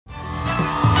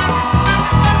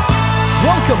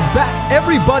Welcome back,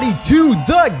 everybody, to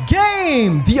The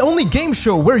Game! The only game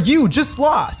show where you just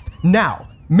lost. Now,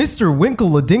 Mr.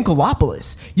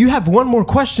 Winkle-a-Dinkleopolis, you have one more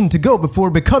question to go before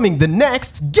becoming the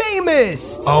next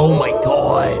Gamist! Oh my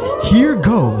god. Here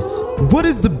goes. What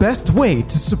is the best way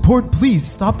to support Please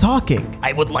Stop Talking?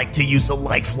 I would like to use a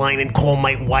lifeline and call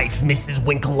my wife, Mrs.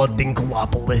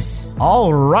 Winkle-a-Dinkleopolis.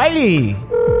 Alrighty!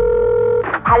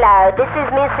 Hello, this is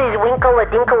Mrs.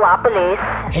 Winkle-a-Dinkleopolis.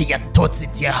 Hey, Toots,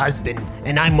 it's your husband,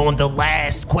 and I'm on the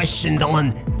last question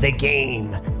on the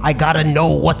game. I gotta know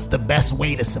what's the best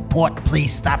way to support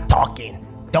Please Stop Talking.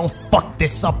 Don't fuck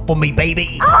this up for me,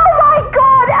 baby. Oh my god!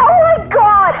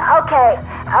 Okay,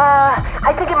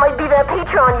 I think it might be their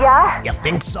Patreon, yeah? You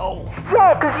think so?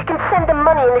 Yeah, because you can send them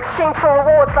money in exchange for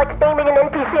rewards like naming an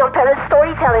NPC on Paris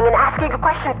Storytelling and asking a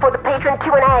question for the patron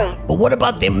Q&A. But what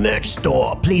about their merch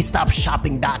store,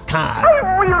 PleaseStopShopping.com?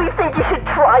 I really think you should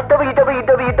try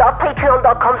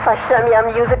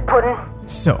www.patreon.com/SamyamMusicPuddin'.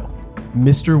 So,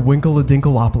 Mr.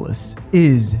 Winkle-a-Dinkleopolis,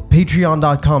 is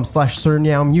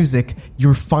patreon.com/SirNowMusic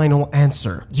your final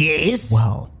answer? Yes?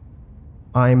 Well,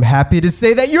 I'm happy to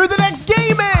say that you're the next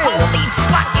Gamist! Holy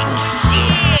fucking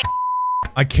shit!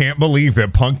 I can't believe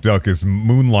that Punk Duck is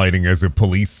moonlighting as a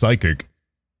police psychic.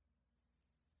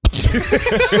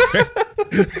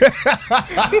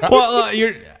 Well,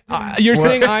 you're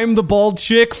saying I'm the bald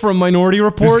chick from Minority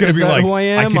Report? Is that who I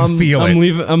am? I can feel it.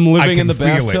 I'm living in the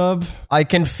bathtub. I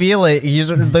can feel it.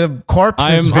 The corpse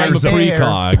is I'm a very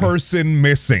precog. Person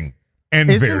missing. And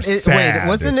they're sad. Wait,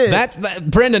 wasn't it?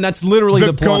 Brendan, that's literally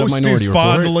the plot of Minority Report. The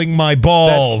ghost is fondling my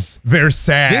balls. They're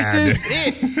sad. This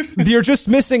is it. You're just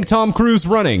missing Tom Cruise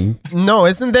running. No,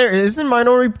 isn't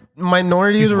Minority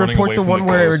Report the one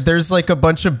where there's like a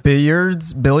bunch of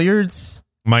billiards?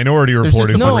 Minority Report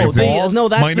is the reason. No,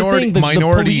 that's the thing.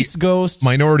 The police ghosts.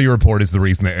 Minority Report is the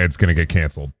reason that Ed's going to get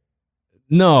canceled.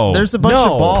 No. There's a bunch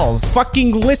of balls.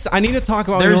 Fucking listen. I need to talk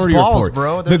about There's Minority balls,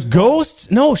 Report. bro. The ghosts.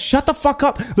 No, shut the fuck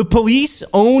up. The police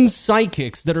own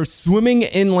psychics that are swimming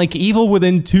in like Evil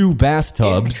Within 2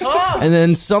 bathtubs. And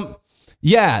then some.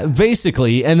 Yeah,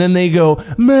 basically. And then they go,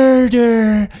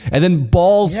 murder. And then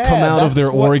balls come out of their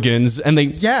organs and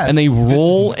they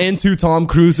roll into Tom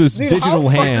Cruise's digital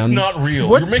hands. This is not real.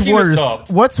 What's You're making this up.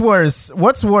 What's worse?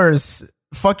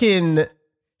 Fucking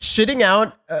shitting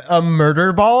out a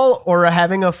murder ball or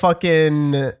having a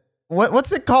fucking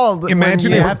what's it called?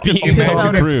 Imagine you have to piss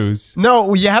out Cruise.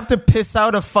 No, you have to piss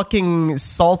out a fucking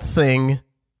salt thing.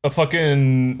 A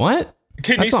fucking what?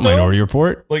 Kidney That's not stone? Minority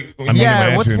Report. Like,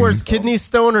 What's worse, kidney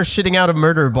stone or shitting out a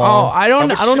murder ball? Oh, I don't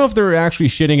know if they're actually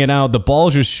shitting it out. The ball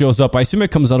just shows up. I assume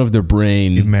it comes out of their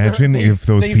brain. Imagine if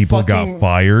those people got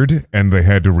fired and they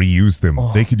had to reuse them.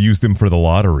 They could use them for the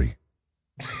lottery.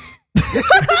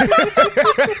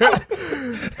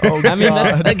 I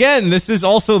mean, this is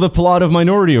also the plot of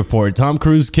Minority Report. Tom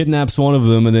Cruise kidnaps one of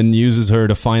them and then uses her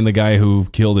to find the guy who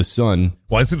killed his son.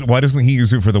 Why doesn't he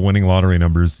use it for the winning lottery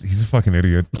numbers? He's a fucking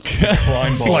idiot.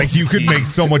 Like, you could make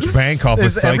so much bank off a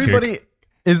psychic.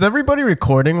 Is everybody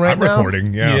recording right now? I'm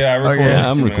recording, yeah. Yeah, I recorded Okay,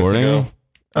 I'm 2 minutes recording. ago.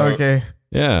 Okay.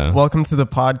 Yeah. Welcome to the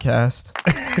podcast.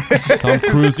 Tom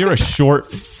Cruise, you're a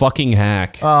short fucking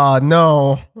hack.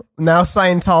 No. Now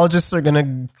Scientologists are going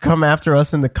to come after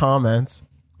us in the comments.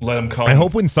 Let them come. I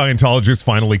hope when Scientologists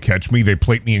finally catch me, they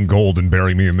plate me in gold and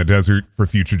bury me in the desert for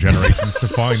future generations to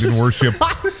find and worship.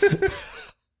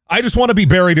 I just want to be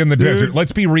buried in the desert.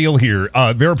 Let's be real here.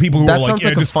 There are people who are like,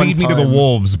 yeah, just feed me to the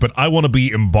wolves, but I want to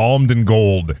be embalmed in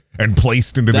gold and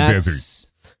placed into the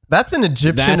desert. That's an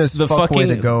Egyptian as fuck way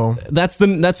to go. That's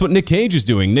what Nick Cage is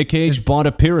doing. Nick Cage bought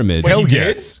a pyramid. Hell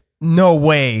yes. No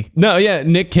way. No, yeah,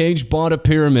 Nick Cage bought a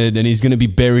pyramid and he's going to be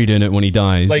buried in it when he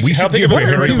dies. Like, we should give a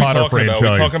Harry Potter franchise.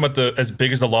 Are we talking about as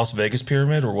big as the Las Vegas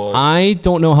pyramid or what? I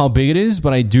don't know how big it is,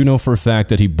 but I do know for a fact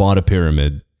that he bought a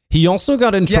pyramid. He also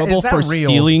got in trouble for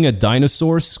stealing a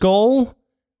dinosaur skull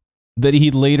that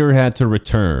he later had to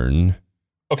return.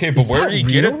 Okay, but where did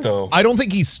he get it, though? I don't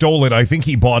think he stole it. I think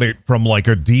he bought it from like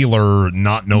a dealer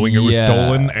not knowing it was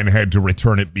stolen and had to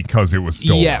return it because it was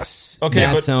stolen. Yes. Okay,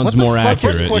 that but sounds more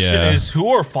accurate. The first question is, who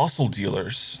are fossil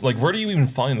dealers? Like, where do you even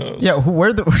find those? Yeah, You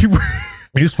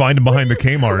just find them behind the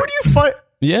Kmart. Where do you find?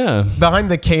 Yeah. Behind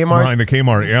the Kmart? Behind the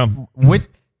Kmart, yeah.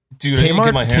 Dude, I need to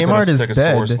get my hands on a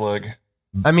stegosaurus leg.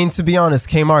 I mean, to be honest,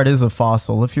 Kmart is a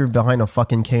fossil. If you're behind a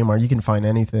fucking Kmart, you can find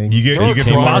anything. You get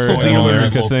the fossil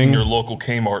dealers in your local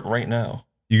Kmart right now.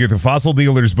 You get the fossil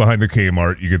dealers behind the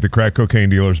Kmart, you get the crack cocaine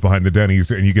dealers behind the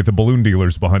Denny's, and you get the balloon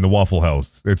dealers behind the Waffle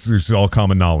House. It's all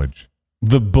common knowledge.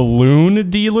 The balloon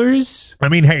dealers? I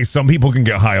mean, hey, some people can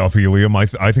get high off helium. I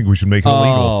think we should make it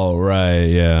illegal. Oh, right,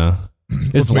 yeah.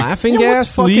 Is laughing You know what's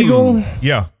gas fucking- legal?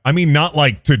 Yeah, I mean, not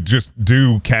like to just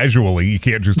do casually. You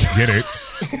can't just get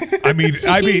it. I mean,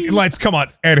 let's come on.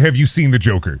 Ed, have you seen the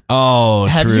Joker? Oh,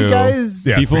 Have true. you guys?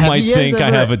 Yes. People have might you guys think I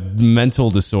ever- have a mental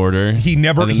disorder. He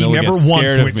never And then they'll get once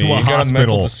scared of went to me. a You got a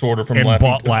mental hospital disorder from and laughing-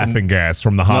 bought laughing gas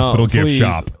from the hospital gift please.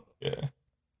 shop.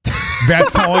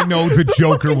 That's how I know the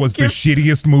Joker was the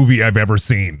shittiest movie I've ever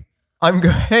seen.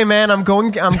 Hey man, I'm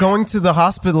going to the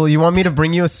hospital. You want me to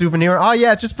bring you a souvenir? Oh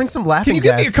yeah, just bring some laughing Can you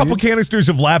give gas. me a couple dude. canisters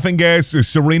of laughing gas, a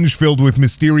syringe filled with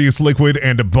mysterious liquid,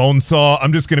 and a bone saw?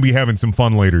 I'm just going to be having some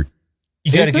fun later.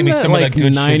 You gotta Isn't give me that some like of that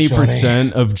good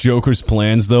 90% of Joker's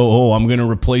plans, though? Oh, I'm going to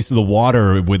replace the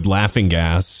water with laughing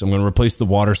gas. I'm going to replace the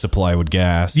water supply with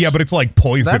gas. Yeah, but it's like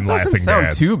poison That doesn't laughing sound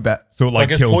gas. too bad. So it like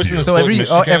guess kills poison you. is- So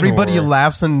Michigan everybody or-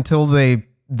 laughs until they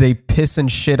piss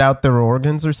and shit out their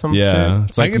organs or some Yeah. shit.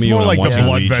 It's I like think it's me more when I'm like the watching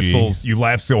blood Ouija. vessels. You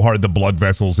laugh so hard, the blood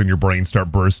vessels in your brain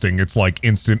start bursting. It's like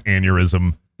instant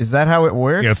aneurysm. Is that how it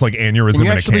works? Yeah, it's like aneurysm Can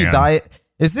you in a actually can. die?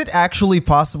 Is it actually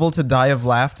possible to die of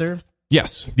laughter?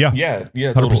 Yes. Yeah, Yeah,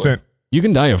 100%. totally. You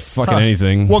can die of fucking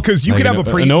anything. Well, because you Like could have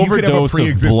an an overdose of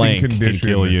pre-existing blank condition. can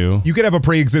kill you. You could have a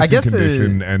pre-existing I guess,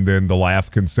 condition, and then the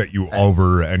laugh can set you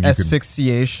over, and you can.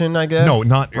 Asphyxiation, I guess. No,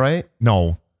 not right.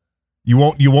 No, you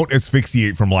won't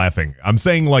asphyxiate from laughing. I'm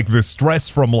saying like the stress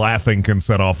from laughing can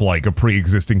set off like a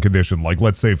pre-existing condition. Like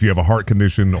let's say if you have a heart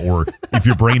condition or if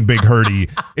your brain big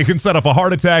hurty, it can set off a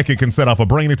heart attack. It can set off a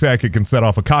brain attack. It can set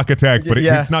off a cock attack. But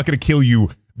Yeah. it's not going to kill you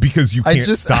because you can't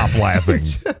stop laughing.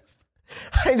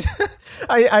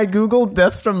 I googled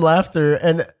death from laughter,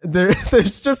 and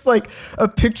there's just like a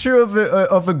picture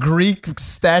of a Greek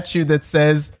statue that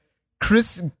says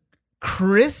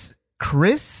Chrysippus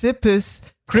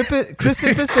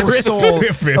of Soul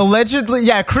Chrysippus. allegedly,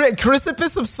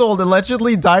 Chrysippus of Soul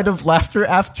allegedly died of laughter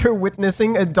after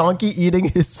witnessing a donkey eating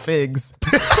his figs.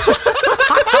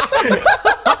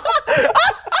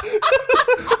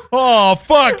 Oh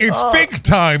fuck! It's fig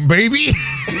time, baby.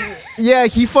 Yeah,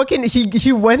 he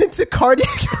went into cardiac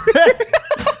arrest.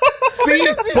 See, He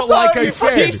but saw- like I he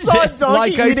said, saw a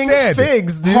donkey eating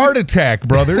figs, dude. heart attack,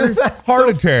 brother. Heart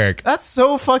attack. That's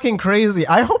so fucking crazy.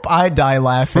 I hope I die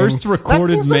laughing. First That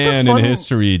recorded seems like a man fun- in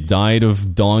history died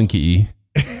of donkey.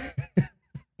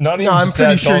 Not even No, I'm just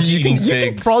pretty that, sure donkey you can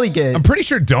figs. probably get. I'm pretty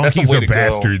sure donkeys way are to go.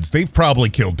 bastards. They've probably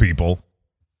killed people.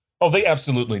 Oh, they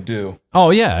absolutely do.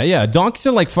 Oh, yeah. Donkeys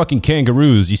are like fucking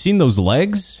kangaroos. You seen those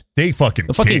legs? They fucking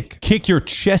They'll fucking kick. kick your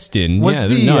chest in. Was Yeah,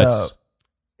 the, they're nuts.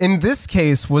 in this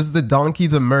case, was the donkey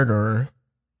the murderer,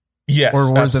 Yes,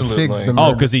 or were absolutely. the figs the Oh,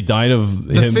 murderer? because he died of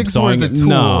The him figs sawing were the it? tool,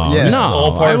 No, yeah. This no. is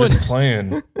all part I of would- his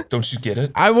plan. Don't you get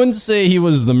it? I wouldn't say he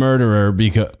was the murderer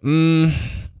because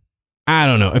I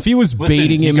don't know. If he was Listen,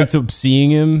 baiting he him got- into seeing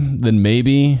him, then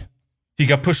maybe. He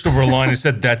got pushed over a line and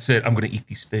said, "That's it. I'm going to eat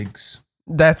these figs.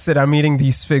 That's it. I'm eating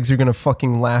these figs. You're gonna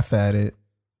fucking laugh at it.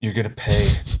 You're going to pay."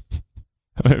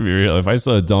 I'm gonna be real. If I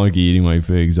saw a donkey eating my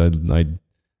figs,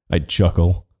 I'd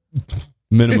chuckle.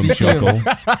 Minimum chuckle.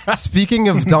 Speaking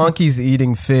of donkeys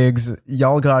eating figs,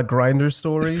 y'all got grinder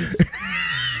stories?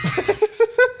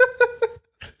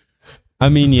 I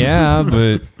mean, yeah,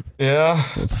 but Yeah.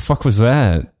 what the fuck was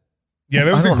that? Yeah,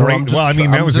 that was I a don't know, great. I'm just- Well, I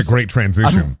mean, that I'm was a just- great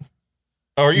transition.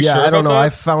 Oh, are you Yeah, sure I don't about know. that? I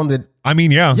found it. I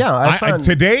mean, yeah, Yeah, I found-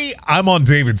 today I'm on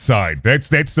David's side. That's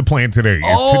the plan today.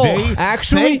 Today,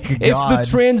 actually, Thank if God. the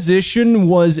transition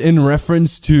was in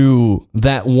reference to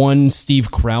that one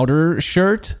Steve Crowder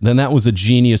shirt, then that was a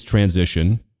genius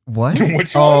transition. What?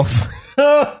 Which one?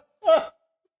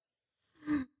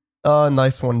 Oh,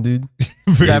 nice one, dude.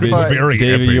 very, That- very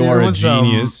David, epic. you It are a was,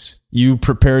 genius. You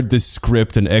prepared this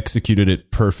script and executed it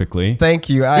perfectly. Thank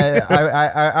you. I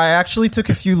actually took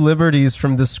a few liberties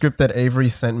from the script that Avery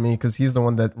sent me because he's the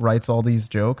one that writes all these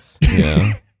jokes.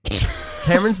 Yeah.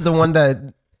 Cameron's the one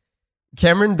that.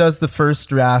 Cameron does the first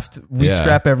draft. We Yeah.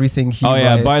 scrap everything he Oh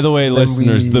yeah, writes, by the way, then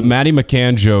listeners, we- the Matty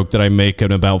McCann joke that I make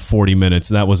in about 40 minutes,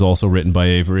 that was also written by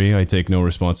Avery. I take no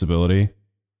responsibility.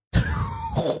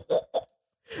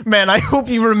 Man, I hope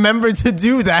you remember to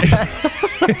do that.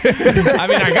 I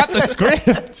mean, I got the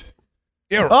script.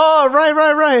 Oh,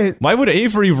 right. Why would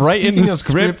Avery write in Speaking the of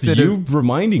script? scripted- You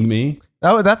reminding me.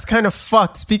 Oh, that's kind of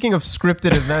fucked. Speaking of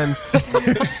scripted events,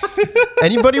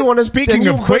 anybody want to? Speaking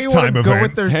of QuickTime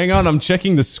events, Hang on, I'm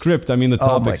checking the script. I mean the Oh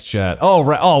topics chat. Oh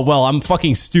right. Oh well, I'm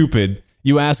fucking stupid.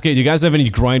 You ask it. Do you guys have any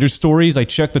Grinder stories? I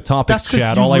checked the topics That's 'cause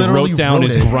chat. you All I literally wrote down wrote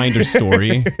is it. Grinder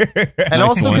story. And Nice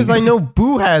also one. because I know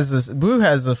Boo has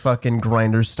a fucking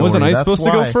grinder story. Wasn't I That's supposed to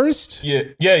why. go first?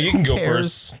 Yeah, you can go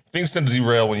cares? first. Things tend to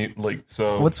derail when you like.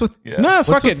 So What's with Yeah. No, What's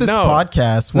fuck with it. this No.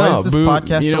 podcast? Why No, is this Boo,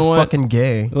 podcast you know so what? fucking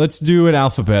gay? Let's do it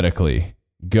alphabetically.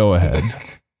 Go ahead.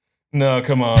 No,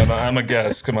 come on. I'm a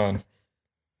guest. Come on.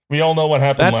 We all know what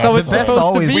happened That's last how it's time.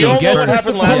 supposed to be. We all know Guess what we're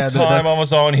happened supposed last to- time I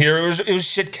was on here. It was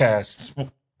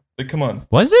shitcast. Like, come on.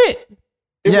 Was it?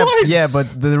 It was. Yeah, but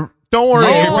Don't worry.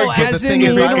 Oh, if as the in thing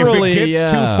is, literally, if it gets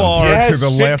yeah. too far Yes, to the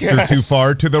left or shitcast. too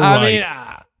far to the right, I mean,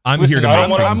 I'm listen, here to I don't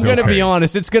make wanna- I'm things gonna okay. be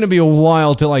honest. It's gonna be a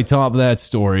while till I top that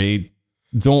story.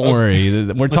 Don't worry.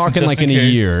 We're talking just like in in a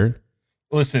case. year.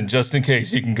 Listen, just in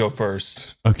case, you can go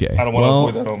first. Okay. I don't want to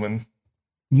avoid that omen.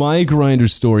 My grinder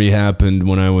story happened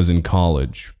when I was in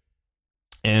college,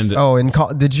 and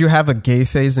did you have a gay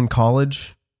phase in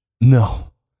college?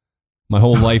 no, my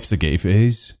whole life's a gay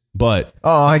phase. But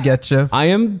Oh, I get you. I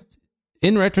am,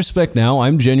 in retrospect now,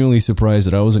 I'm genuinely surprised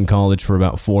that I was in college for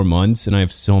about 4 months, and I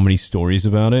have so many stories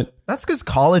about it. That's because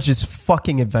college is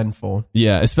fucking eventful.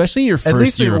 Yeah, especially your At first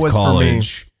least it year of was for me.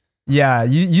 college. Yeah,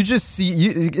 you just see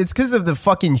it's because of the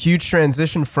fucking huge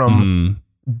transition from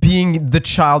being the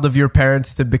child of your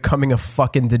parents to becoming a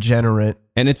fucking degenerate.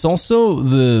 And it's also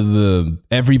the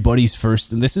everybody's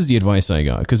first, and this is the advice I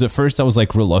got, because at first I was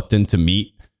like reluctant to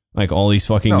meet like all these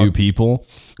fucking new people,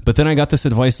 but then I got this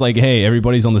advice like, hey,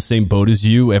 everybody's on the same boat as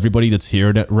you. Everybody that's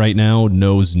here right now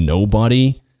knows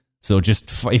nobody. So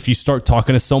just if you start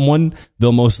talking to someone,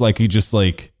 they'll most likely just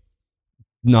like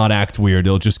not act weird.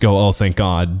 They'll just go, oh, thank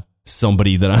God,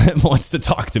 somebody that wants to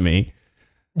talk to me.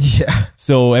 Yeah.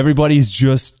 So everybody's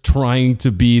just trying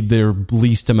to be their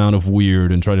least amount of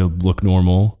weird and try to look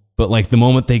normal. But like the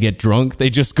moment they get drunk, they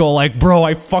just go like, bro,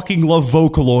 I fucking love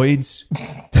Vocaloids.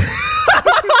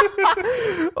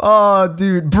 Oh,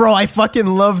 dude. Bro, I fucking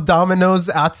love Domino's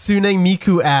Atsune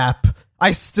Miku app.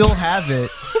 I still have it.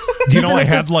 You know, Even I if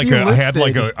had it's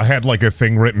like a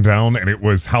thing written down, and it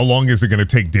was, how long is it going to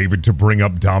take David to bring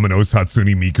up Domino's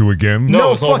Hatsune Miku again?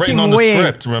 No it's all written on the fucking way.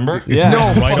 script, remember? Yeah. No,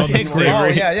 right on the fucking script. Oh,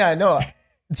 yeah, no.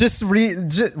 Just wait.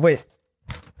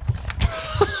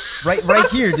 right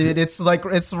here, dude. It's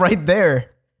right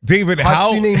there. David,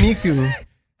 Hatsune Miku.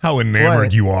 how enamored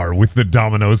What? you are with the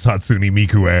Domino's Hatsune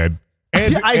Miku ad.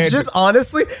 I just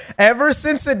honestly, ever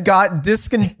since it got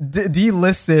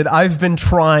delisted, I've been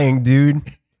trying, dude.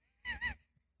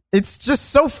 It's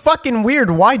just so fucking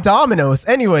weird. Why Domino's?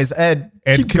 Anyways, Ed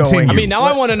keep continue. going. I mean, now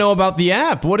I want to know about the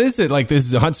app. What is it? Like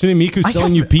this Hatsune Miku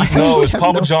selling you pizza? No, it's have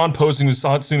Papa no- John posing with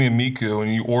Hatsune and Miku,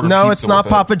 and you order No, pizza it's not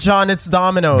with it. Papa John. It's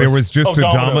Domino's. There was just a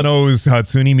Domino's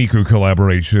Hatsune Miku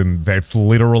collaboration. That's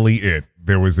literally it.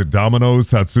 There was a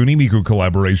Domino's Hatsune Miku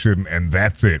collaboration, and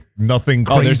that's it. Nothing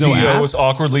crazy. Oh, there's no CEO app? was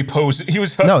awkwardly posing.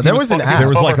 No, there was an app. There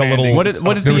was like a little. What did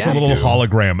there the was a app little do?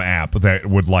 hologram app that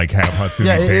would like have Hatsune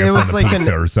Yeah, it dance was on the like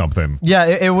pizza or something. Yeah,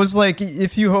 it was like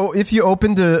if you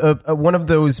opened a one of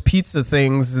those pizza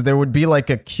things, there would be like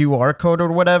a QR code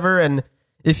or whatever, and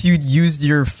if you used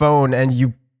your phone and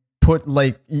you put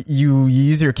like you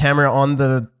use your camera on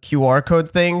the QR code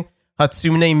thing,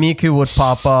 Hatsune Miku would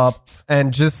pop up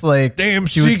and just like Damn,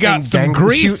 she would got sing some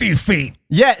greasy feet.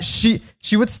 Yeah, she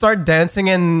would start dancing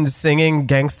and singing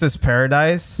 "Gangsta's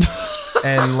Paradise,"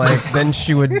 and like then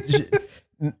she would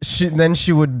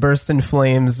burst in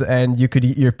flames, and you could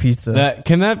eat your pizza.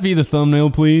 Can that be the thumbnail,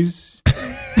 please?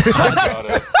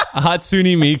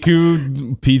 Hatsune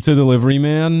Miku pizza delivery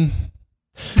man.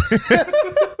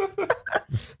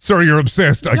 Sir, you're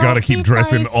obsessed. I gotta keep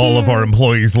dressing all of our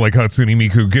employees like Hatsune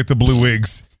Miku. Get the blue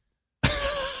wigs.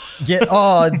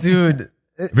 Dude.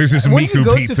 This is When Miku you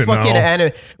go pizza to fucking now.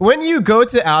 when you go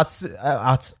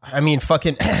to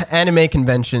fucking anime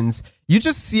conventions, you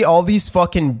just see all these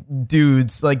fucking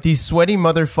dudes, like these sweaty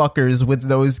motherfuckers with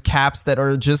those caps that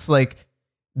are just like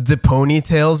the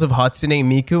ponytails of Hatsune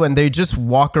Miku, and they just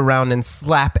walk around and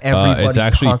slap everybody. It's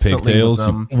actually constantly pigtails. with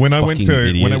them. When I went Fucking to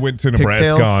idiot. when I went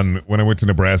to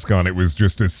Nebraska, it was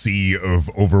just a sea of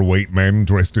overweight men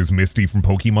dressed as Misty from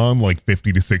Pokemon, like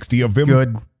 50 to 60 of them.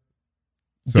 Good.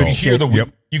 So You could hear the yep.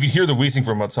 you could hear the wheezing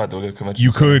from outside the convention.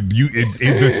 You center. could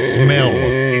the smell.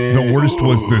 The worst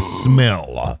was the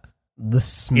smell. The It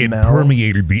smell.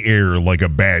 permeated the air like a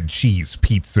bad cheese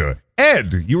pizza.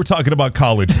 Ed, you were talking about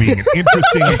college being an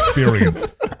interesting experience.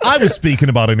 I was speaking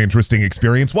about an interesting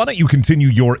experience. Why don't you continue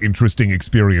your interesting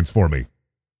experience for me?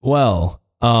 Well,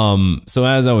 so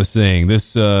as I was saying,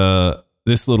 this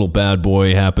little bad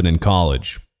boy happened in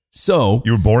college. So,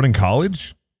 You were born in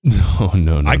college?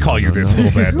 no. I call you this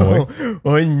little bad boy.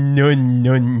 Oh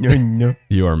no.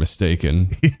 You are mistaken.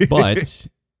 But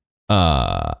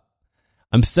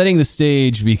I'm setting the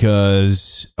stage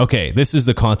because this is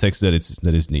the context that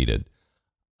is needed.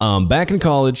 Back in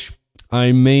college,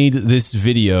 I made this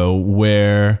video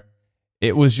where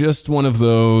it was just one of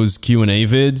those Q&A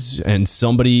vids, and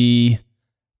somebody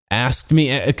asked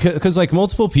me, because like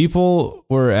multiple people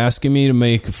were asking me to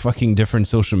make fucking different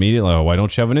social media, like, oh, why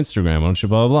don't you have an Instagram? Why don't you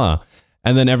blah, blah, blah?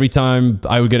 And then every time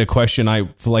I would get a question,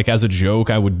 as a joke,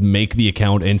 I would make the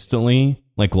account instantly,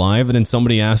 like live. And then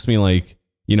somebody asked me, like,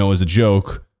 as a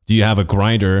joke, do you have a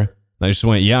Grindr? And I just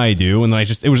went, yeah, I do. And then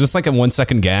it was just like a 1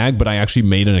 second gag, but I actually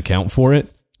made an account for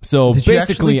it. So Did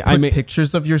basically, you actually put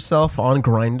pictures of yourself on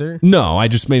Grindr? No, I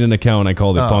just made an account. I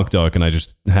called it Punk Duck, and I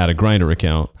just had a Grindr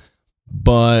account.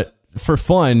 But for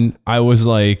fun, I was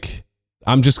like,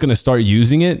 I'm just gonna start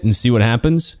using it and see what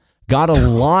happens. Got a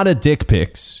lot of dick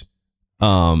pics.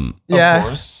 Of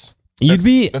course.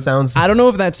 Sounds. I don't know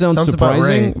if that sounds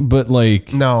surprising, but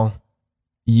like, no.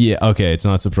 Yeah, okay, it's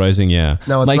not surprising. Yeah,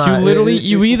 no, it's like not.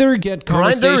 you either get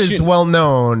conversation. Grindr is well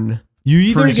known. You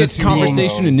either get just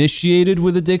conversation initiated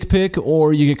with a dick pic,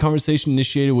 or you get conversation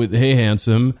initiated with, hey,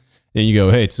 handsome. And you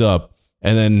go, hey, what's up?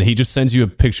 And then he just sends you a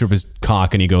picture of his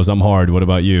cock and he goes, I'm hard. What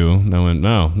about you? And I went,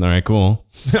 no. All right, cool.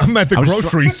 I'm at the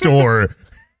grocery store.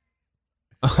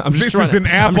 This is an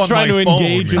app on my phone. I'm just trying to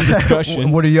engage in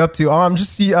discussion. What are you up to? Oh, I'm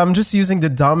just using the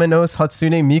Domino's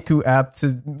Hatsune Miku app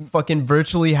to fucking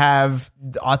virtually have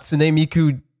Hatsune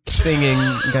Miku singing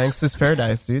Gangsta's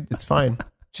Paradise, dude. It's fine.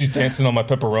 She's dancing on my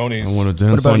pepperonis. I want to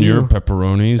dance on your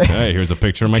pepperonis. Hey, here's a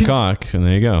picture of my cock, and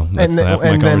there you go. That's half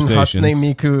my conversations. And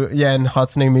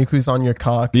Hatsune Miku's on your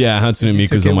cock. Yeah, Hatsune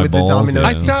Miku's on my balls.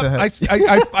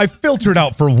 I filtered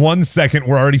out for 1 second.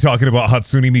 We're already talking about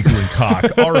Hatsune Miku and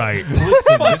cock. All right.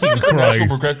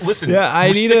 Listen. Yeah,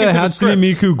 I need a Hatsune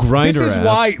Miku Grindr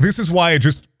app. This is why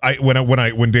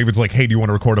when David's like, hey, do you want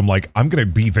to record? I'm like, I'm gonna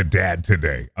be the dad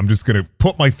today. I'm just gonna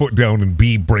put my foot down and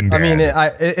be Brindad. I mean,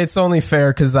 it's only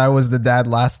fair because I was the dad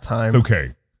last time. It's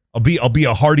okay. I'll be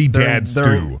a hearty dad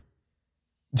stew.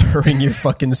 During your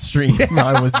fucking stream,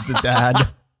 I was the dad.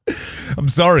 I'm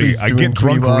sorry. I get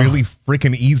drunk really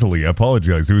freaking easily. I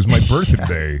apologize. It was my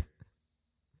birthday.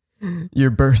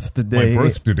 Your birthday. My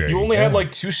birthday. You only had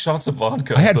like 2 shots of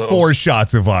vodka. I had 4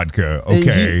 shots of vodka.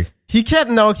 Okay. He kept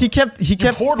stealing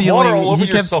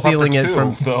it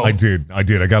from. I did. I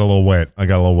got a little wet.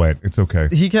 It's okay.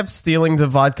 He kept stealing the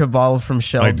vodka bottle from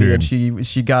Shelby, and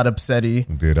she got upsetty.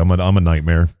 I did. I'm a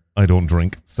nightmare. I don't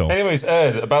drink. So, anyways,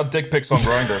 Ed, about dick pics on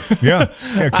Grindr. yeah.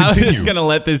 Continue. I'm just gonna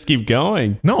let this keep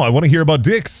going. No, I want to hear about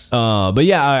dicks. But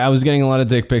yeah, I was getting a lot of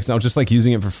dick pics. I was just like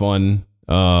using it for fun.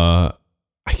 I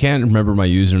can't remember my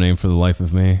username for the life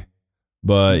of me.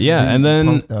 But yeah, and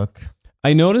then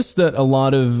I noticed that a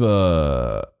lot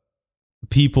of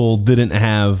people didn't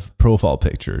have profile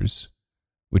pictures,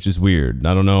 which is weird.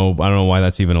 I don't know why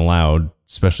that's even allowed,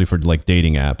 especially for like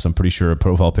dating apps. I'm pretty sure a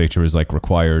profile picture is like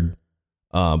required.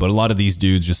 But a lot of these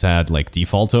dudes just had like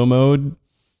defaulto mode.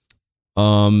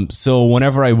 So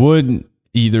whenever I would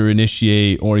either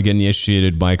initiate or get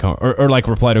initiated by or like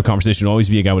reply to a conversation, it'd always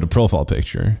be a guy with a profile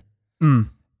picture.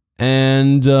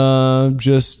 And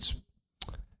just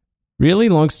really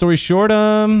long story short,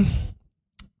 one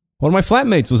of my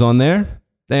flatmates was on there,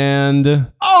 and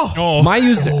my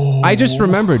user, I just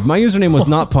remembered my username was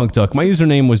not Punk Duck. My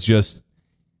username was just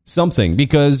something,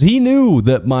 because he knew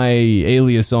that my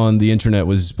alias on the internet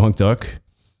was Punk Duck.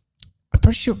 I'm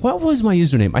pretty sure. What was my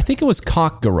username? I think it was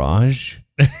Cock Garage.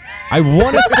 I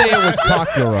want to say it was Cock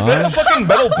Garage. That's a fucking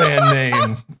metal band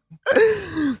name.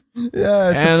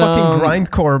 Yeah, it's a fucking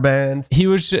grindcore band. He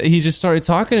just started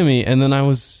talking to me, and then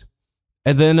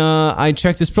I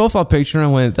checked his profile picture and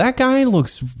I went, that guy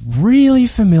looks really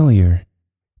familiar.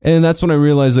 And that's when I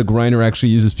realized that Grindr actually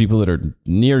uses people that are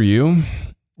near you.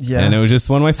 Yeah. And it was just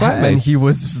one of my flatmates. And he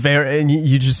was and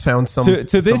you just found some. To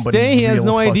this day, he has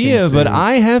no idea, but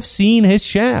I have seen his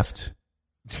shaft.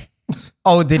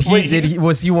 Oh,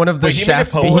 was he one of the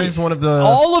Shaft boys? One of the.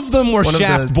 All of them were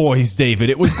Shaft boys, David.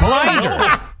 It was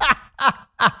Grindr.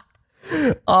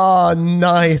 Oh,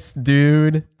 nice,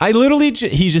 dude. I literally,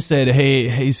 he just said,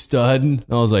 hey, stud. And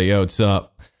I was like, yo, what's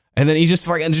up? And then he just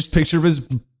picture of his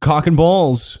cock and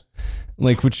balls.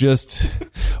 Like, what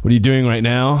are you doing right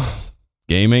now?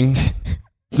 Gaming?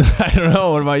 I don't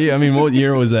know. What about you? I mean, what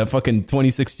year was that? Fucking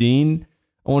 2016,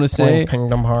 I want to say.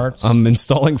 Kingdom Hearts. I'm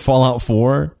installing Fallout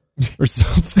 4 or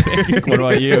something. What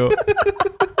about you?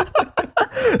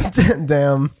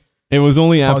 Damn. It was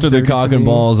only after the cock and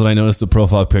balls that I noticed the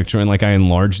profile picture, and like I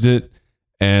enlarged it,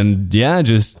 and yeah,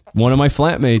 just one of my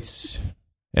flatmates.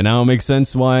 And now it makes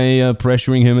sense why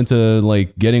pressuring him into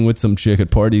like getting with some chick at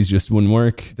parties just wouldn't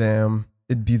work. Damn,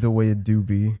 it'd be the way it do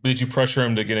be. Did you pressure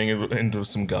him to getting into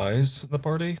some guys at the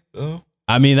party though?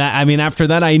 I mean, after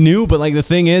that I knew, but like the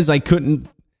thing is, I couldn't.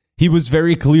 He was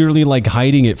very clearly like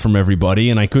hiding it from everybody,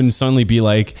 and I couldn't suddenly be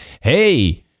like,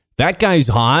 "Hey, that guy's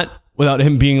hot." Without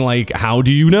him being like, how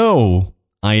do you know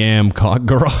I am Cock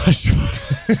Garage?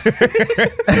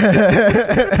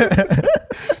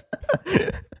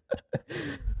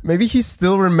 Maybe he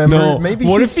still remembers. No. Maybe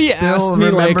What he if he still asked me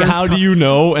like, remembers "How do you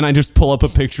know?" And I just pull up a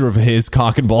picture of his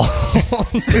cock and balls.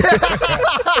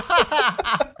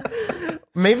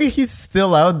 Maybe he's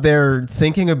still out there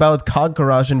thinking about Cock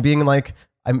Garage and being like,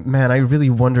 I really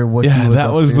wonder what he was that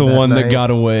up was to the that one night. that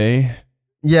got away.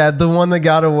 Yeah, the one that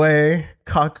got away.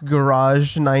 Cock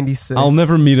Garage 96. I'll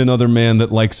never meet another man that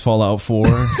likes Fallout 4.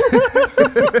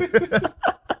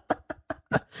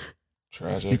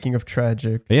 Tragic. Speaking of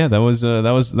tragic. But yeah, that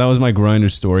was my grinder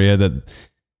story. That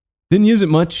didn't use it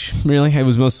much, really. I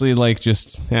was mostly like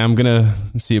just, I'm gonna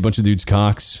see a bunch of dudes'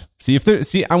 cocks.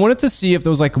 I wanted to see if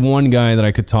there was like one guy that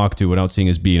I could talk to without seeing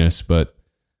his penis, but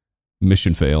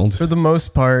mission failed. For the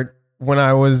most part, when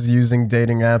I was using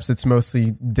dating apps, it's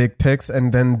mostly dick pics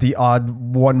and then the odd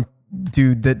one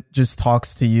dude that just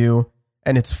talks to you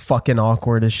and it's fucking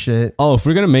awkward as shit. Oh, if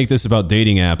we're gonna make this about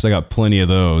dating apps, I got plenty of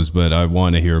those, but I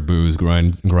want to hear Boo's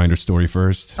grinder story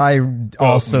first. I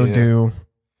also yeah. do.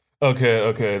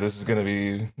 Okay, this is gonna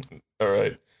be all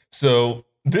right. So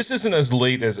this isn't as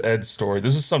late as Ed's story.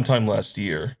 This is sometime last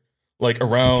year, like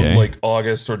around like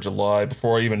August or July,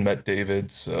 before I even met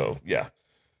David. So yeah,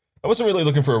 I wasn't really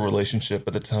looking for a relationship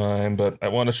at the time, but I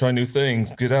want to try new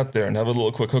things, get out there, and have a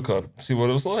little quick hookup, see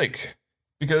what it was like.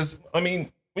 Because I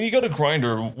mean, when you go to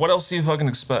Grindr, what else do you fucking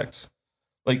expect?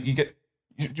 Like you're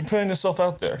putting yourself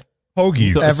out there.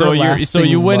 Hoagies. So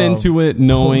you went love. into it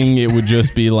knowing it would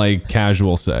just be like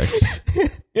casual sex.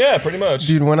 Yeah, pretty much.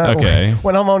 Dude, when I'm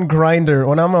on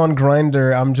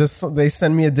Grindr, I'm just, they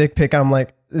send me a dick pic, I'm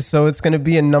like, so it's gonna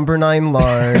be a number 9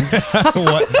 large.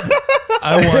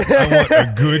 I want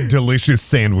a good, delicious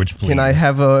sandwich, please. Can I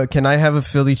have a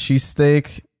Philly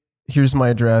cheesesteak? Here's my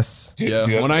address.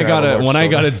 Yeah. When I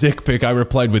got a dick pic, I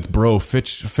replied with, "Bro,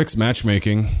 fix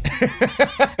matchmaking."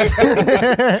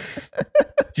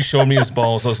 He showed me his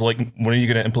balls. I was like, when are you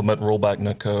going to implement rollback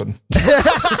netcode?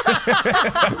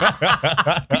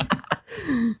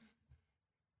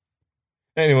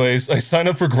 Anyways, I signed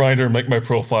up for Grindr, make my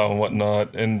profile and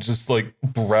whatnot, and just like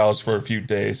browse for a few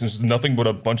days. There's nothing but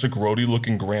a bunch of grody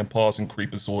looking grandpas and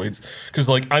creepazoids. Because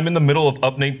like I'm in the middle of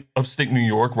upstate New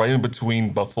York, right in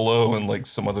between Buffalo and like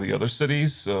some of the other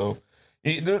cities. So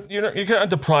you're kind of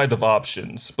deprived of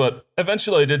options. But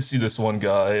eventually I did see this one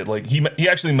guy. Like he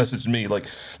actually messaged me. Like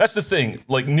that's the thing.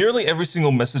 Like nearly every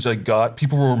single message I got,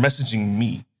 people were messaging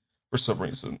me for some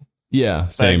reason. Yeah,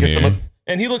 same here.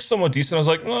 And he looked somewhat decent. I was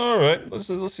like, all right, let's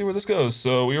see where this goes.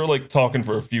 So we were like talking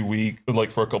for a few weeks,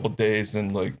 like for a couple of days,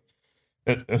 and like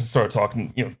and started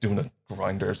talking, doing the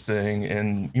Grindr thing,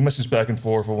 and we messaged back and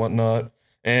forth or whatnot.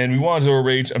 And we wanted to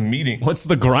arrange a meeting. What's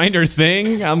the Grindr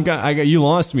thing? You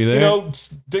lost me there.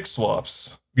 Dick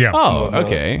swaps. Yeah. Oh,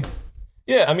 okay.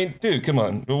 Yeah, I mean, dude, come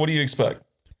on. What do you expect?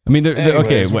 I mean,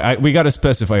 we got to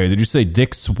specify here. Did you say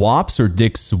dick swaps or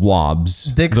dick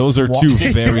swabs? Those are two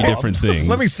very different things.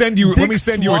 Let me send you a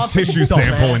tissue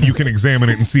sample and you can examine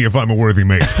it and see if I'm a worthy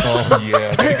mate. Oh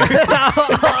yeah.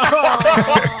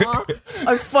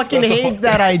 I fucking hate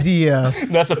that idea.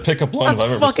 That's a pickup line. That's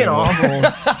I've ever fucking seen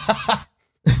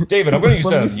awful. David, I'm going to use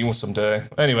that on you someday.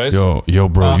 Anyways. Yo,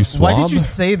 bro, you swab? Why did you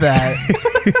say that?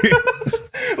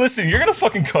 Listen, you're going to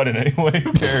fucking cut it anyway.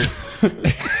 Who cares?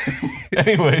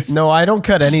 Anyways. No, I don't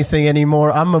cut anything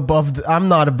anymore. I'm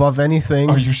not above anything.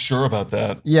 Are you sure about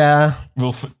that? Yeah.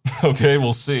 We'll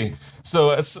see.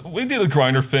 So we do the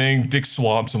Grindr thing, dick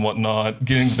swabs and whatnot,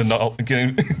 getting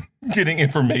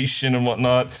information and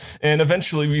whatnot, and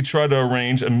eventually we tried to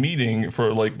arrange a meeting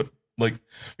for like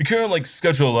we couldn't like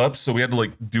schedule up, so we had to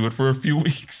like do it for a few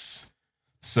weeks.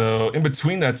 So in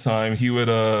between that time, he would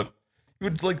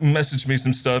like message me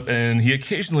some stuff, and he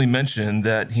occasionally mentioned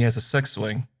that he has a sex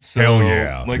swing. So, hell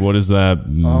yeah! Like, what does that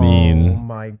mean? Oh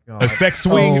my god! A sex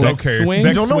swing? Sex swing?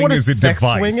 You don't know what a is sex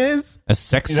device. swing is? A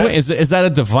sex swing? Is that a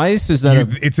device? Is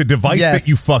that It's a device Yes. that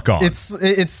you fuck on. It's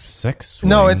sex swing?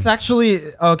 no, it's actually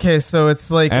okay. So it's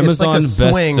like Amazon it's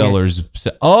like a swing.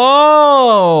 bestsellers.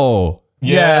 Oh,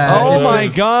 Yeah. Oh it's my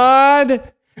just-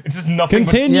 god! It's just nothing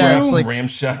Continue. but Yeah, swing it's like-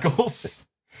 ramshackles.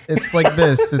 It's like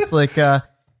this. It's like it's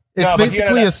No, but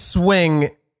basically yeah, a swing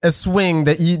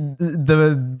that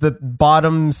the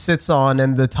bottom sits on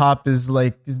and the top is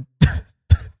like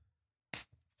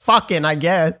fucking, I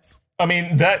guess. I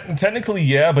mean, that technically,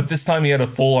 yeah, but this time he had a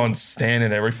full-on stand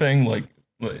and everything. Like,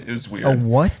 it was weird. A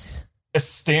what? A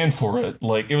stand for it.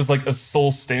 Like, it was like a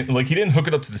sole stand. Like, he didn't hook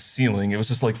it up to the ceiling. It was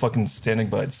just like fucking standing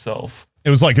by itself. It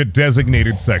was like a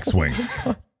designated sex swing.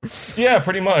 Yeah,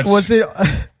 pretty much. Was it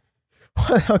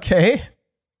okay?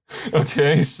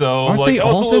 Okay, so Aren't like they I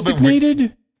was a all little bit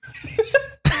designated?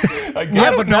 I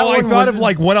don't know. I thought of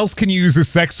like, what else can you use a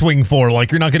sex swing for?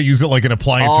 Like, you're not going to use it like an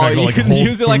appliance. Oh, you're not you gonna, can like,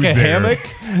 use it like a hammock?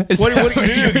 What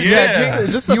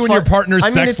just you and your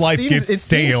partner's sex life gets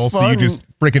stale, so you just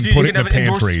freaking put it in the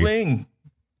pantry. Swing.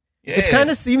 Yeah. It kind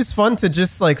of seems fun to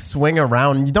just like swing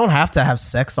around. You don't have to have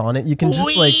sex on it. You can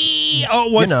just like,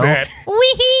 what's that?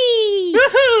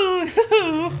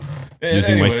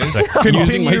 Using my sex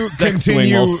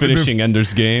swing while finishing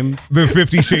Ender's Game. The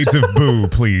 50 Shades of Boo,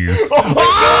 please.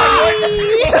 Why?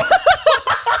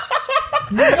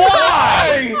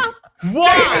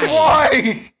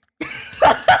 Why?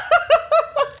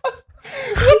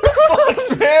 What the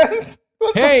fuck, man?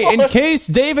 Hey, in case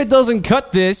David doesn't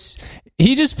cut this,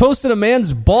 he just posted a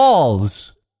man's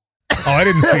balls. Oh, I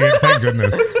didn't see it. Thank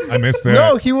goodness. I missed that.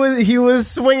 no, he was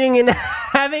swinging and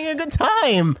having a good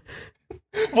time.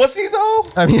 Was he though?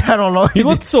 I mean, I don't know. He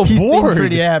looked so he bored. seemed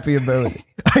pretty happy about it.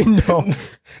 I know.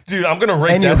 Dude, I'm gonna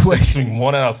rate that sex swing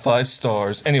 1 out of 5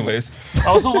 stars. Anyways,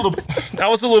 I was a little bit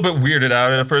weirded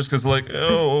out at first because like,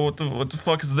 oh, what the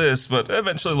fuck is this? But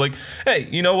eventually, like, hey,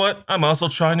 you know what? I'm also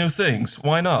trying new things.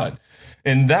 Why not?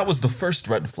 And that was the first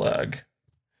red flag.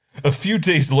 A few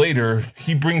days later,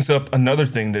 he brings up another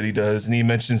thing that he does, and he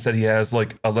mentions that he has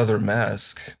like a leather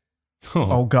mask.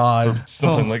 Oh God.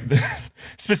 Something like that.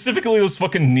 Specifically those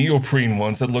fucking neoprene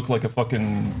ones that look like a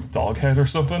fucking dog head or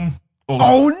something.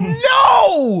 Oh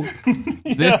no!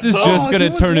 This is just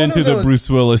going to turn into the Bruce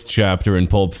Willis chapter in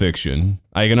Pulp Fiction.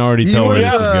 I can already tell where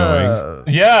this is going.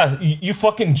 Yeah, you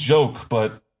fucking joke,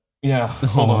 but yeah,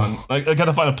 hold on. I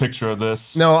gotta find a picture of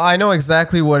this. No, I know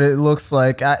exactly what it looks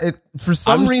like. For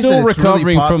some I'm reason, still it's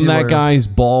recovering really from that popular. guy's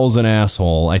balls and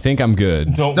asshole. I think I'm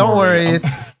good. Don't worry.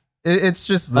 It's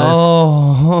just this.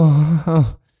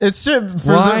 Oh. It's just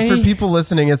Why? for people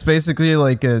listening. It's basically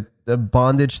like a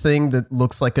bondage thing that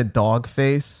looks like a dog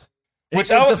face. Which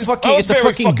It's a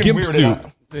fucking gimp suit.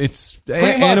 It's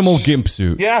animal gimp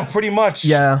suit. Yeah, pretty much.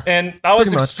 Yeah, and I was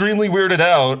pretty much. extremely weirded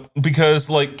out because,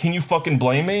 like, can you fucking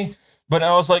blame me? But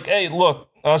I was like, hey, look,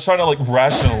 I was trying to like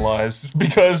rationalize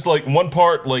because, like, one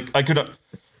part, like, I could,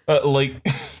 like,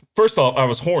 first off, I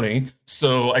was horny,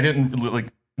 so I didn't really, like,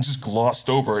 just glossed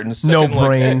over it. And the second, No like,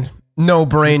 brain, hey, no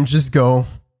brain, just go.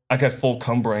 I got full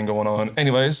cum brain going on.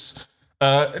 Anyways,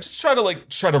 I just try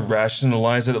to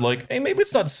rationalize it. Like, hey, maybe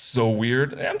it's not so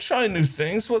weird. I'm trying new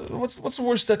things. What's the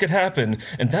worst that could happen?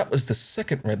 And that was the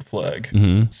second red flag.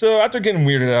 Mm-hmm. So after getting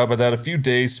weirded out by that, a few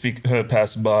days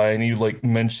passed by, and he like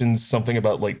mentions something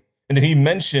about like, and then he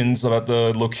mentions about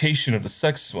the location of the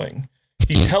sex swing.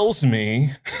 He tells me,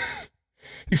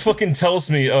 he fucking tells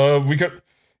me, we got.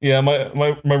 Yeah, my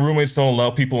roommates don't allow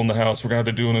people in the house. We're gonna have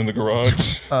to do it in the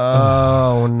garage.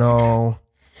 Oh no.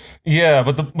 Yeah,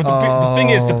 but the thing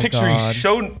is, the picture God. he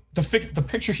showed the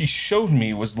picture he showed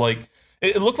me was like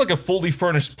it looked like a fully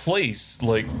furnished place.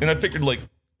 Like, and I figured like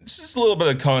just a little bit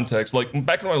of context. Like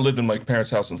back when I lived in my parents'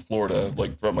 house in Florida,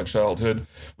 like throughout my childhood,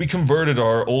 we converted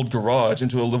our old garage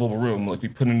into a livable room. Like we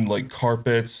put in like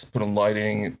carpets, put in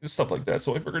lighting, stuff like that.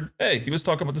 So I figured, hey, he was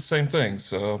talking about the same thing.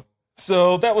 So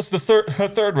that was the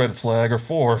third red flag, or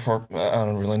fourth, or I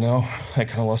don't really know. I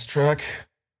kind of lost track.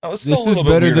 I was still This a is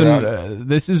little bit better weirded than out.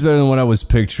 this is better than what I was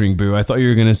picturing, Boo. I thought you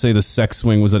were gonna say the sex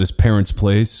swing was at his parents'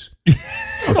 place.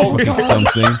 Or fucking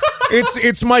something.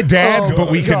 It's my dad's, but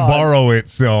we can borrow it.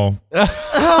 So No!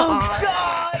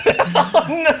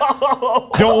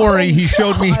 don't worry. He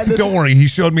showed me. Don't worry. He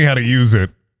showed me how to use it.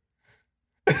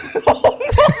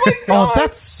 Oh,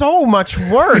 that's so much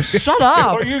worse. Shut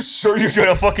up. Are you sure you're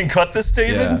gonna fucking cut this,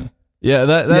 David? Yeah,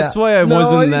 that's Yeah. why I No,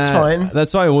 wasn't it's that. fine.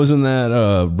 That's why I wasn't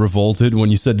that revolted when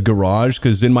you said garage,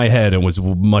 because in my head it was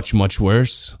much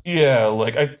worse. Yeah,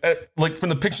 like I like from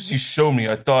the pictures you showed me,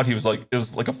 I thought he was like it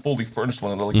was like a fully furnished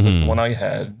one, like the one I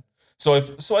had. So I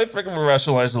freaking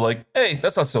rationalized it, like, hey,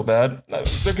 that's not so bad.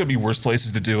 There could be worse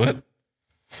places to do it.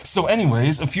 So,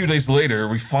 anyways, a few days later,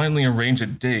 we finally arrange a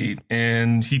date,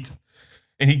 and he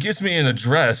gives me an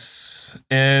address,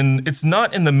 and it's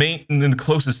not in the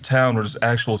closest town where there's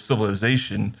actual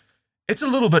civilization. It's a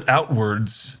little bit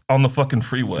outwards on the fucking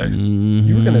freeway.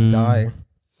 You were gonna die.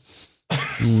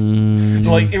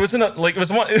 Like it was on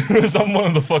one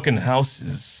of the fucking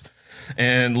houses,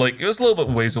 and like it was a little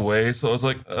bit ways away. So I was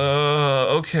like,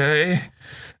 okay.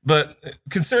 But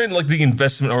considering like the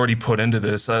investment already put into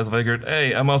this, I figured,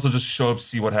 hey, I'm also just show up,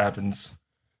 see what happens.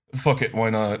 Fuck it,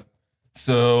 why not?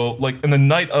 So like in the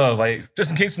night of, just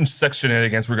in case some sex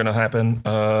shenanigans were gonna happen,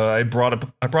 I brought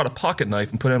a pocket knife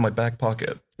and put it in my back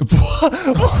pocket.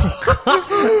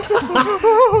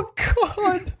 Oh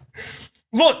God.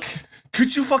 Look,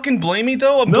 Could you fucking blame me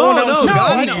though? I'm No, going out no, to No,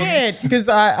 God, I no. can't because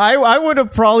I would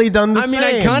have probably done the I same. mean,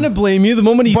 I kind of blame you. The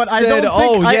moment he But I said,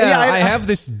 don't think- I have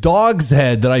this dog's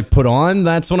head that I put on,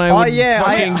 that's when I would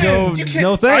fucking go, You can't-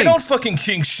 no thanks. I don't fucking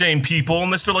kink shame people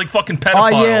unless they're like fucking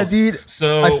pedophiles. Oh yeah, dude.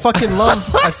 So I fucking love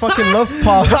Paw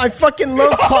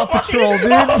Patrol, dude.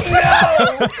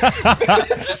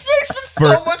 this makes it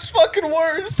so much fucking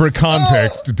worse. For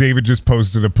context, David just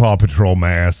posted a Paw Patrol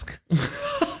mask.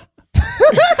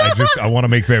 I want to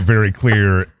make that very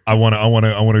clear. I want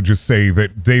to just say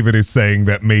that David is saying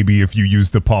that maybe if you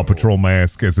use the Paw Patrol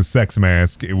mask as a sex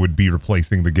mask, it would be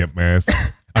replacing the Gimp mask.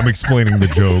 I'm explaining the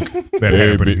joke that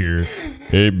happened here.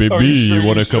 Hey, baby, Are you sure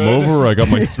want to you come should? over? I got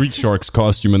my Street Sharks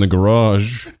costume in the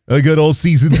garage. I got all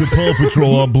seasons of Paw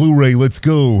Patrol on Blu-ray. Let's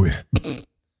go.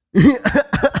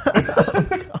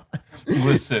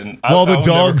 Listen, While the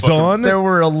dog's on, There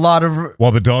were a lot of.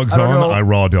 while the dog's I don't on, know. I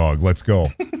raw dog. Let's go.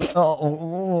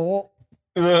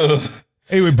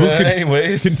 Anyway, Boo,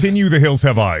 anyways, continue. The Hills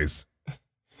Have Eyes.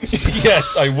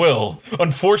 yes, I will.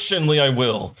 Unfortunately, I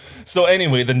will. So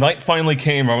anyway, the night finally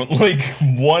came around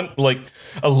like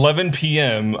 11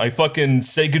 p.m. I fucking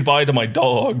say goodbye to my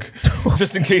dog,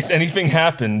 just in case anything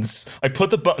happens. I put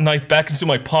the knife back into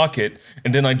my pocket,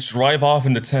 and then I drive off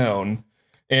into town.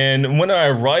 And when I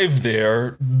arrived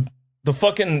there, the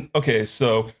fucking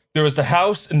so there was the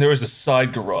house and there was a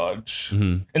side garage,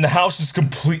 and the house was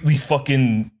completely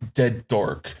fucking dead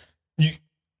dark.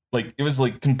 It was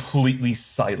like completely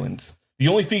silent. The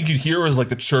only thing you could hear was like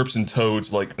the chirps and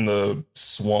toads, like in the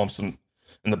swamps in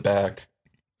the back.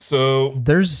 So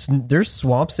There's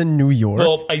swamps in New York.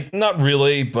 well, not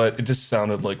really, but it just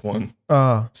sounded like one.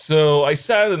 So I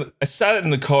sat in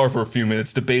the car for a few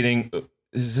minutes debating,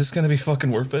 is this gonna be fucking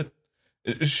worth it?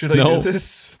 Should I No. do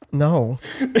this? No.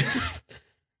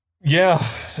 Yeah.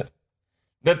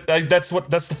 That's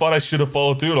the thought I should have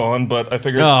followed through on, but I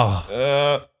figured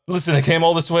listen, I came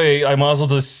all this way, I might as well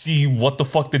just see what the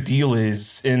fuck the deal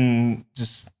is and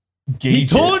just gauge He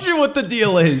told it. you what the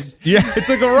deal is. Yeah. It's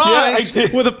a Yeah, I garage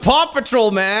did. with a Paw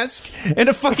Patrol mask and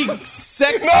a fucking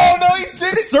sex No, he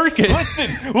didn't. circus.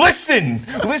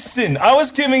 Listen. I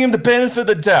was giving him the benefit of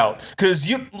the doubt because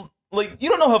you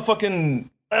don't know how fucking.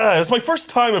 It's my first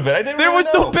time of it. I didn't. There really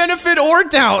was know. no benefit or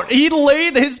doubt. He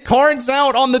laid his cards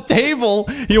out on the table.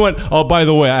 He went, "Oh, by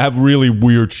the way, I have really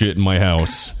weird shit in my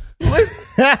house."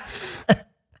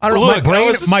 I don't know.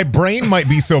 Look, My brain might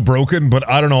be so broken, but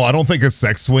I don't know. I don't think a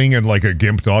sex swing and like a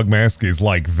gimp dog mask is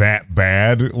like that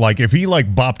bad. Like if he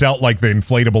like bopped out like the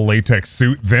inflatable latex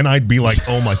suit, then I'd be like,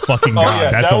 oh my fucking god, yeah,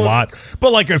 that's that a would- lot.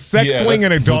 But like a sex Yeah, swing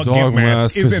and a dog, gimp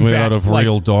mask isn't made that, out of like,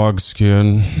 real dog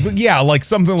skin. Yeah, like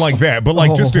something like that. But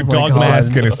like just a Oh my dog God.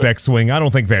 mask and a sex swing, I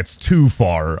don't think that's too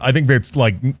far. I think that's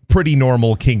like pretty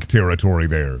normal kink territory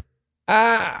there.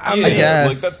 I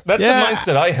guess. that's Yeah. the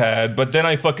mindset I had, but then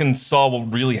I fucking saw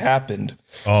what really happened.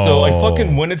 So I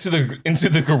fucking went into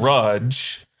the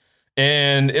garage,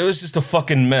 and it was just a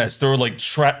fucking mess. There were like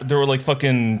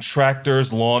fucking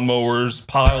tractors, lawnmowers,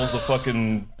 piles of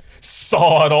fucking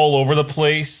sod all over the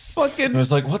place. And I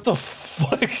was like, what the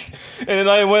fuck? And then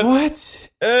I went, What?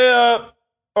 hey,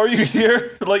 are you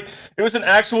here? Like, it was an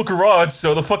actual garage,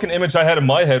 so the fucking image I had in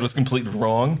my head was completely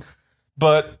wrong.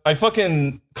 But I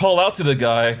fucking call out to the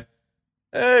guy,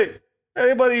 hey,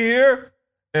 anybody here?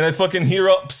 And I fucking hear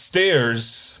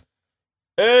upstairs,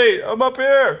 hey, I'm up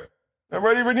here. I'm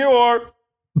ready when you are.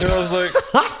 And I was like,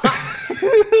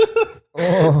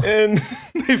 and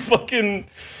they fucking,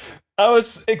 I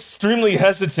was extremely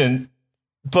hesitant,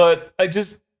 but I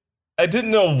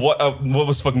didn't know what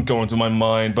was fucking going through my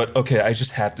mind. But okay, I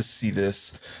just have to see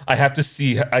this. I have to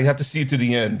see it to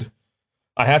the end.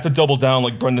 I have to double down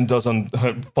like Brendan does on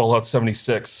Fallout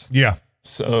 76. Yeah.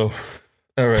 So,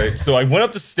 all right. So I went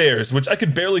up the stairs, which I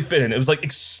could barely fit in. It was like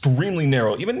extremely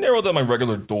narrow, even narrower than my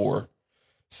regular door.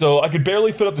 So I could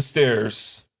barely fit up the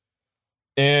stairs.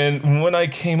 And when I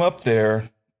came up there,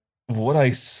 what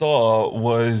I saw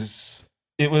was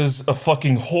it was a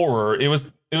fucking horror. It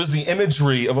was the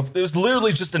imagery of it was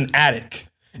literally just an attic.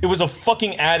 It was a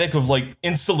fucking attic of like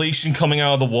insulation coming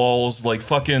out of the walls, like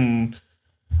fucking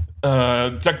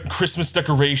Christmas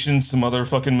decorations, some other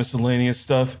fucking miscellaneous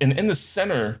stuff. And in the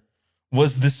center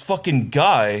was this fucking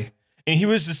guy, and he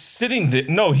was just sitting there.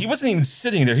 No, he wasn't even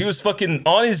sitting there. He was fucking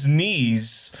on his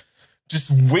knees,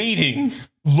 just waiting,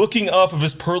 looking up of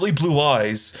his pearly blue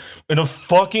eyes, and a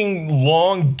fucking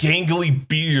long, gangly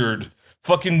beard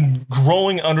fucking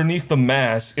growing underneath the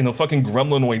mask in a fucking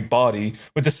gremlinoid body,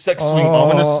 with the sex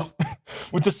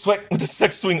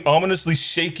swing ominously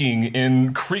shaking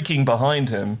and creaking behind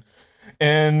him.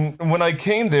 And when I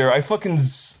came there, I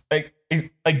gazed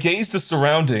the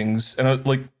surroundings, and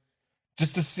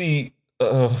just to see.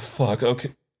 Fuck. Okay.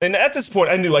 And at this point,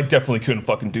 I knew I definitely couldn't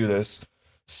fucking do this.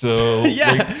 So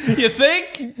Yeah, you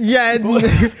think? Yeah.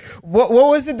 What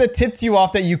was it that tipped you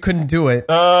off that you couldn't do it?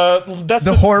 That's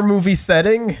The horror movie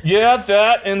setting? Yeah,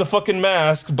 that and the fucking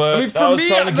mask. But I mean, for me,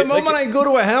 the moment I go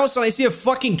to a house and I see a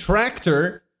fucking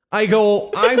tractor, I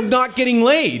go, I'm not getting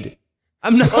laid.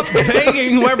 I'm not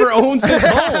paying whoever owns this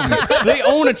home. They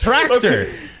own a tractor.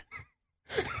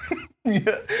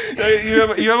 Yeah,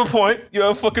 you have a point. You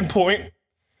have a fucking point.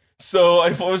 So I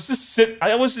was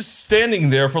just standing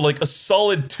there for like a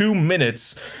solid 2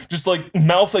 minutes, just like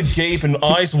mouth agape and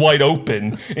eyes wide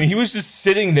open, and he was just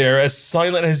sitting there as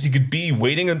silent as he could be,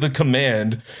 waiting at the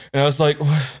command. And I was like,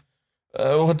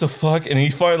 what the fuck? And he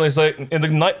finally is like, in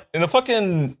a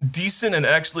fucking decent and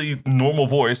actually normal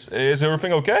voice, is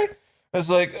everything okay? I was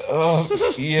like,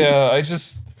 yeah, I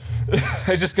just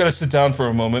gotta sit down for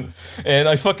a moment. And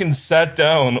I fucking sat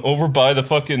down over by the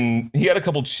fucking, he had a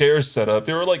couple chairs set up.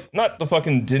 They were like, not the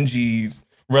fucking dingy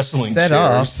wrestling Set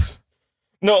chairs.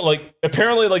 No, like,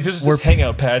 apparently, like, this is this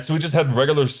hangout pad, so we just had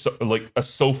regular, like, a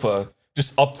sofa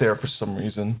just up there for some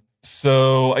reason.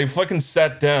 So I fucking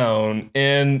sat down,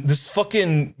 and this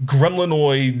fucking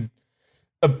gremlinoid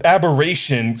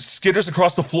aberration skitters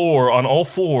across the floor on all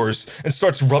fours and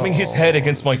starts rubbing his head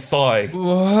against my thigh.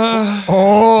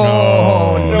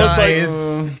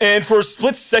 Nice. And for a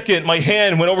split second, my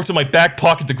hand went over to my back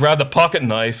pocket to grab the pocket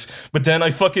knife, but then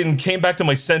I fucking came back to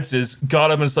my senses,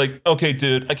 got up, and it's like, okay,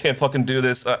 dude, I can't fucking do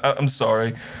this. I'm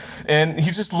sorry. And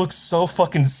he just looked so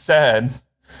fucking sad.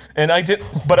 And I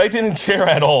didn't care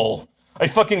at all. I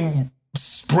fucking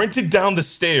sprinted down the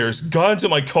stairs, got into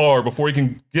my car before he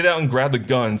can get out and grab the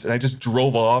guns, and I just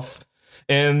drove off.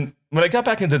 And when I got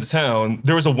back into the town,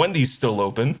 there was a Wendy's still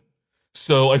open.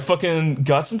 So I fucking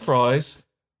got some fries,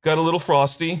 got a little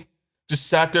frosty, just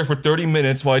sat there for 30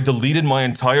 minutes while I deleted my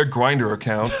entire Grindr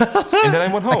account, and then I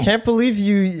went home. I can't believe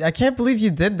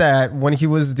you did that when he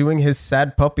was doing his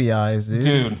sad puppy eyes,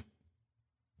 dude.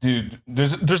 Dude,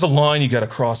 there's a line you gotta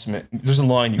cross, man. There's a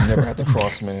line you never have to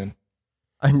cross, man.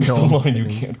 I know. There's a line you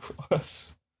can't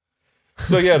cross.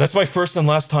 So yeah, that's my first and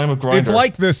last time of Grindr. If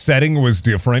like the setting was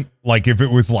different, like if it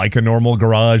was like a normal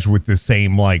garage with the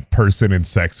same like person and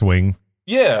sex swing.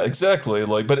 Yeah, exactly.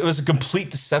 Like, but it was a complete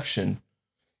deception.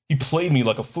 He played me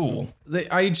like a fool.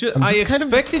 I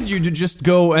expected you to just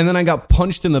go, and then I got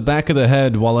punched in the back of the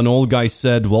head while an old guy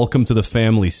said, "Welcome to the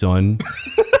family, son."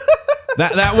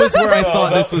 That was where I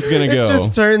thought this was gonna go. It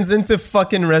just turns into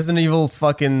fucking Resident Evil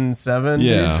fucking 7.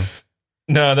 Yeah. Dude.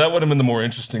 No, that would have been the more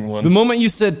interesting one. The moment you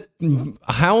said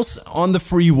house on the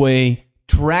freeway,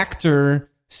 tractor,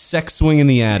 sex swing in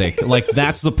the attic, like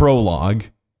that's the prologue.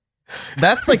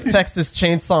 That's like Texas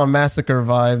Chainsaw Massacre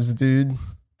vibes, dude.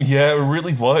 Yeah, it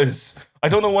really was. I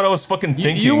don't know what I was fucking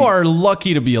thinking. You are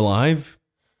lucky to be alive.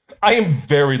 I am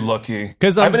very lucky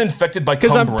because I've been infected by cum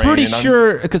brain.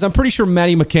 Because I'm pretty sure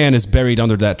Matty McCann is buried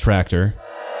under that tractor.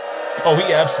 Oh,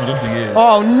 he absolutely is.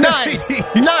 Oh,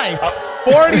 nice, nice.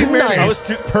 40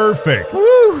 minutes. Perfect.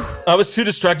 Woo. I was too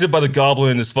distracted by the goblin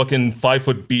and his fucking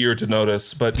 5-foot beard to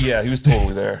notice, but yeah, he was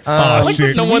totally there.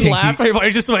 Shit. No one laughed.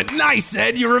 Everybody just went, "Nice,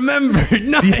 Ed. You remembered.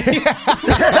 Nice.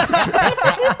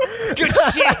 Good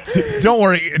shit." Don't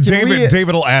worry,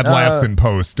 David will add laughs in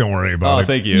post. Don't worry about it. Oh,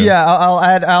 thank you. Yeah, I'll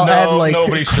add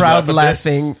like crowd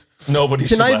laughing. Nobody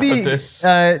should laugh at this.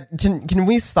 Can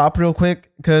we stop real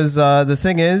quick? Because the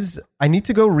thing is, I need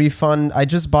to go refund. I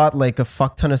just bought like a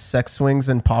fuck ton of sex swings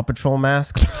and Paw Patrol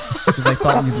masks because I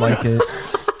thought you'd like it.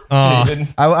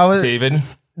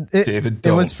 David,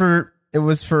 it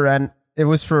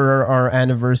was for our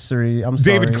anniversary. I'm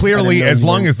sorry, David. Clearly, as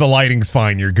long as the lighting's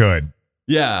fine, you're good.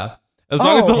 Yeah. As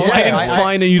long as the lighting's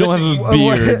fine and you don't have a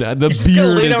beard. The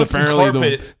beard is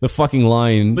apparently the fucking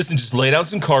line. Listen, just lay down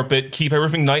some carpet, keep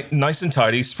everything nice and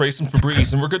tidy, spray some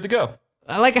Febreze, and we're good to go.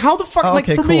 Like, how the fuck,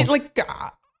 me, like,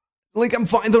 I'm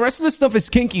fine. The rest of the stuff is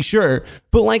kinky, sure.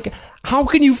 But, like, how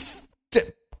can you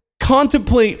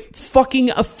contemplate fucking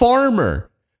a farmer?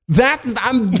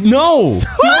 No.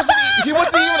 He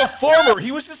wasn't even a farmer.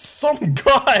 He was just some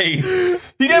guy.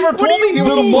 He never told me he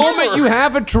was a farmer. The moment you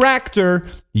have a tractor,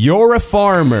 you're a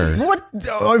farmer. What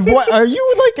are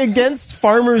you like against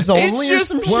farmers only? It's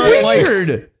just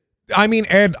weird. I mean,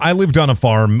 Ed, I lived on a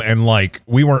farm and like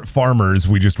we weren't farmers.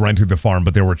 We just rented the farm,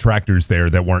 but there were tractors there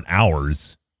that weren't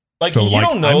ours. Like, so, you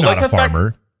don't know. I'm not like a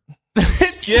farmer.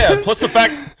 Yeah.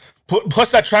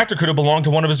 Plus, that tractor could have belonged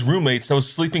to one of his roommates that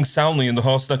was sleeping soundly in the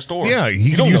house next door. Yeah,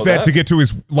 he could use that to get to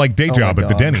his like day job at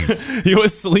the Denny's. He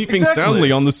was sleeping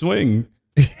soundly on the swing.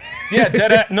 Yeah,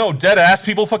 dead ass.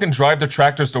 People fucking drive their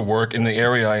tractors to work in the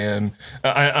area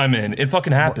I'm in. It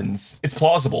fucking happens. It's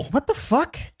plausible. What the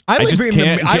fuck? I just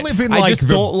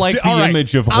don't like the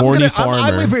image of horny farmer. I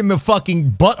live in the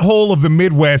fucking butthole of the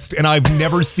Midwest, and I've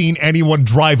never seen anyone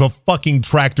drive a fucking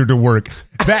tractor to work.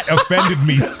 That offended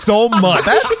me so much.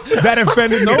 That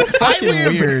offended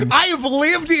me. I have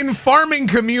lived in farming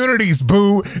communities,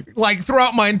 boo, like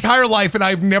throughout my entire life, and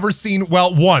I've never seen,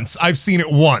 once. I've seen it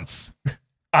once.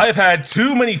 I've had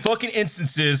too many fucking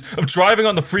instances of driving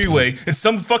on the freeway and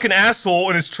some fucking asshole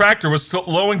in his tractor was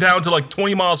slowing down to like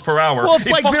 20 miles per hour. Well, it's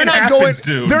like they're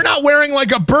not wearing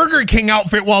like a Burger King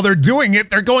outfit while they're doing it.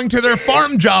 They're going to their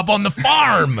farm job on the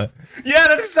farm. Yeah,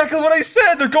 that's exactly what I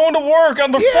said. They're going to work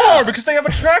on the farm because they have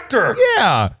a tractor.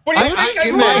 Yeah. What do you think?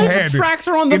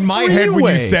 In my head,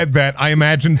 when you said that, I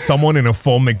imagined someone in a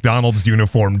full McDonald's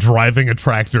uniform driving a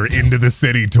tractor into the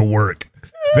city to work.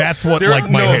 That's what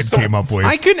my head came up with.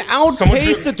 I can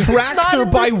outpace a tractor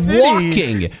by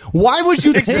walking. Why would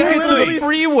you take it to the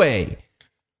freeway?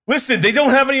 Listen, they don't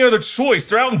have any other choice.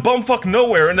 They're out in bumfuck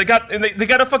nowhere, and they got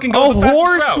to fucking go. A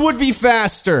horse would be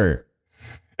faster.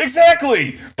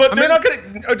 Exactly, but they're not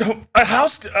gonna.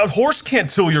 A horse can't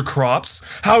till your crops.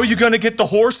 How are you gonna get the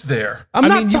horse there?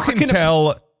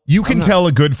 You can tell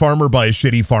a good farmer by a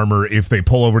shitty farmer if they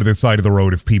pull over to the side of the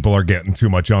road if people are getting too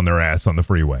much on their ass on the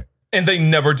freeway. And they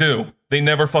never do. They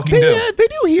never fucking do. Yeah, they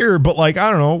do here, but like I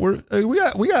don't know.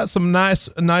 We got some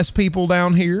nice people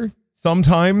down here.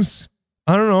 Sometimes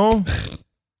I don't know.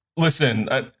 Listen,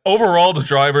 overall, the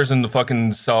drivers in the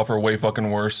fucking South are way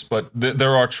fucking worse. But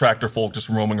there are tractor folk just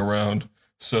roaming around.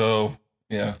 So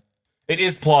yeah, it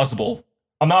is plausible.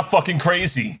 I'm not fucking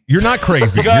crazy. You're not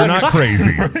crazy. You're not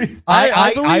crazy.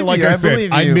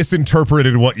 I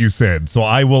misinterpreted what you said, so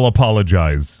I will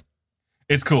apologize.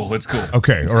 It's cool.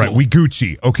 Okay, all right. Cool. We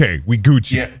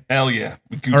Gucci. Yeah, hell yeah.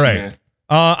 We Gucci, all right. man.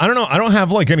 I don't know. I don't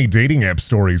have like any dating app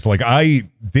stories. Like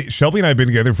Shelby and I have been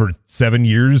together for 7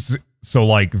 years. So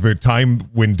like the time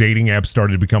when dating apps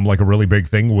started to become like a really big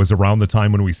thing was around the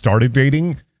time when we started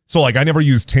dating. So like I never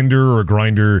used Tinder or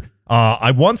Grindr.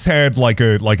 I once had like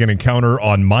an encounter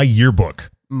on My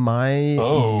Yearbook.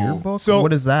 Yearbook? So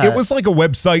what is that? It was like a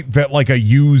website that like I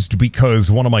used because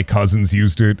one of my cousins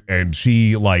used it, and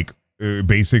she like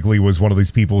basically was one of these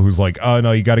people who's like, oh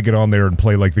no, you got to get on there and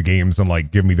play like the games and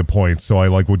like give me the points. So I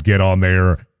like would get on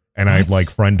there and I'd like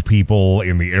friend people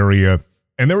in the area.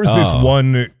 And there was this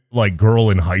one like girl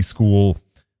in high school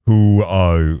who,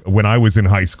 when I was in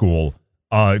high school,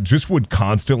 just would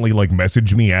constantly like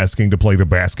message me asking to play the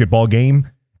basketball game.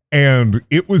 And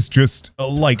it was just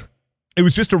it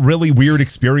was just a really weird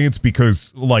experience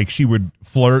because like she would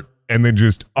flirt and then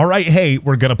just, all right, hey,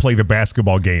 we're going to play the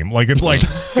basketball game.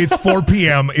 It's 4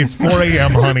 p.m. It's 4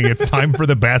 a.m., honey. It's time for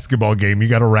the basketball game. You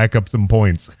got to rack up some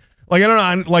points. Like, I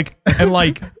don't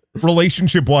know.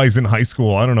 Relationship wise in high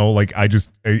school, I don't know. Like,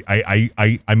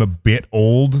 I'm a bit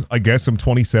old. I guess I'm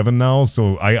 27 now.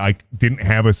 So I didn't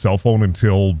have a cell phone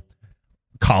until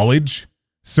college.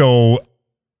 So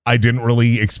I didn't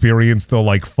really experience the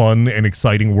like fun and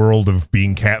exciting world of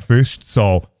being catfished.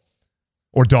 So,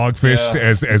 or dogfished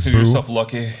as Consider Boo. yourself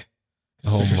lucky.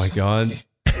 Oh my god.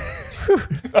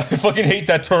 I fucking hate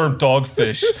that term,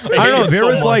 dogfish. I don't know. There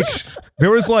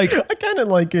was like I kind of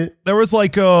like it. There was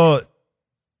like a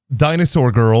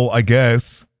dinosaur girl, I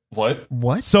guess. What?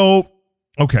 So,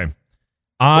 okay.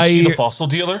 Was she the fossil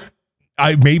dealer?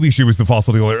 Maybe she was the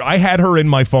fossil dealer. I had her in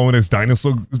my phone as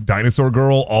dinosaur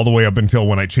girl all the way up until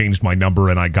when I changed my number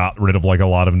and I got rid of like a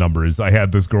lot of numbers. I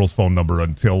had this girl's phone number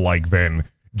until like then.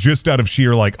 Just out of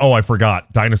sheer like, oh, I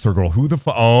forgot. Dinosaur girl. Who the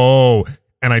fuck? Oh,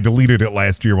 and I deleted it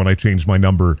last year when I changed my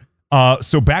number.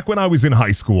 So back when I was in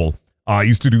high school, I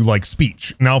used to do like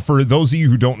speech. Now, for those of you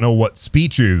who don't know what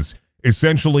speech is,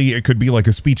 essentially it could be like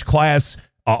a speech class.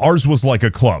 Ours was like a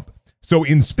club. So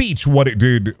in speech, what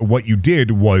you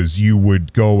did was you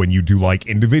would go and you do like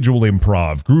individual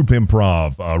improv, group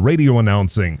improv, radio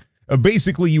announcing.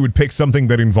 Basically, you would pick something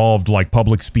that involved like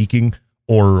public speaking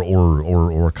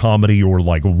or comedy or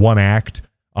like one act.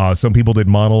 Some people did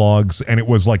monologues, and it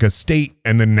was like a state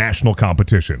and then national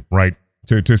competition, right?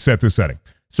 To set the setting.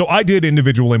 So I did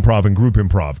individual improv and group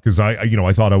improv because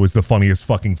I thought I was the funniest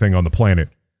fucking thing on the planet.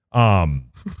 And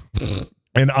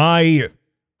I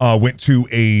went to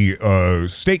a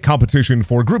state competition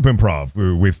for group improv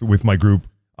with my group.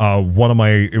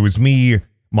 It was me,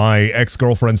 my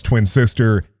ex-girlfriend's twin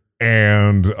sister,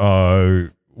 and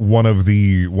one of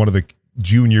the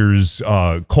juniors,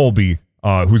 Colby,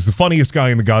 who's the funniest guy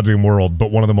in the goddamn world,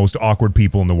 but one of the most awkward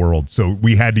people in the world. So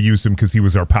we had to use him because he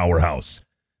was our powerhouse.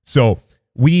 So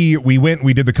we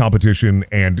did the competition,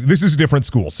 and this is a different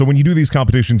school. So when you do these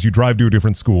competitions, you drive to a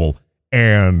different school.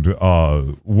 And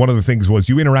one of the things was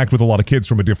you interact with a lot of kids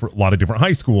from a lot of different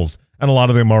high schools, and a lot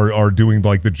of them are doing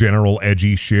like the general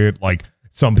edgy shit. Like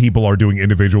some people are doing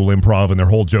individual improv, and their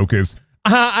whole joke is,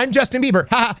 I'm Justin Bieber.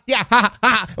 Yeah,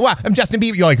 well, I'm Justin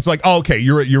Bieber. Like it's like, oh, okay,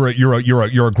 you're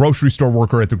a grocery store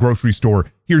worker at the grocery store.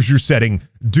 Here's your setting.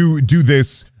 Do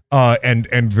this.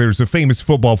 And there's a famous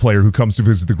football player who comes to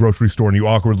visit the grocery store, and you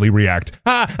awkwardly react.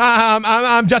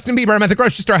 I'm Justin Bieber. I'm at the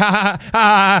grocery store.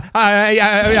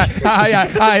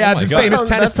 Famous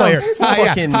tennis player.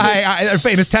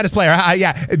 Famous tennis player.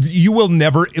 Yeah, you will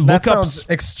never look That up. sounds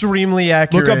extremely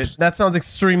accurate. That sounds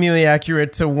extremely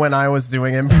accurate to when I was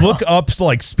doing improv. Look up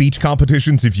like speech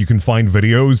competitions if you can find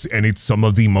videos, and it's some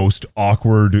of the most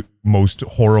awkward, most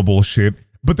horrible shit.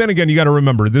 But then again, you got to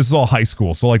remember, this is all high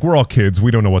school. So, like, we're all kids. We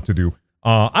don't know what to do.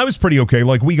 I was pretty okay.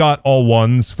 Like, we got all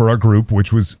ones for our group,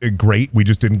 which was great. We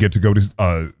just didn't get to go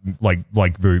to, like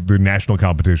the national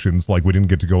competitions. Like, we didn't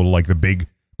get to go to, like, the big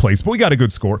place. But we got a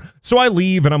good score. So I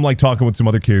leave, and I'm, like, talking with some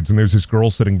other kids. And there's this girl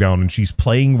sitting down, and she's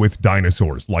playing with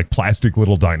dinosaurs. Like, plastic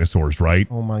little dinosaurs, right?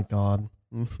 Oh, my God.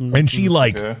 Mm-hmm. And she,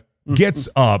 like, gets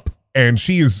up, and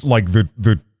she is, like,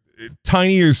 the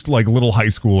tiniest like little high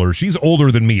schooler. She's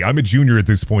older than me. I'm a junior at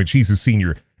this point. She's a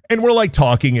senior. And we're like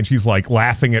talking, and she's like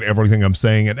laughing at everything I'm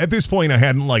saying. And at this point I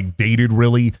hadn't like dated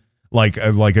really. Like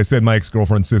I said, my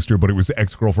ex-girlfriend's sister, but it was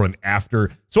ex-girlfriend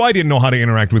after. So I didn't know how to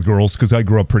interact with girls because I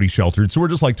grew up pretty sheltered. So we're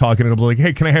just like talking, and I'm like,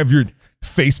 hey, can I have your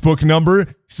Facebook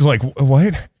number? She's like,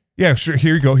 what? Yeah, sure.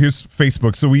 Here you go. Here's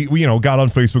Facebook. So we got on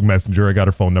Facebook Messenger. I got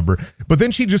her phone number. But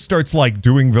then she just starts like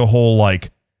doing the whole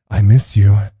like, I miss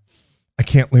you. I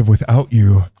can't live without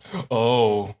you.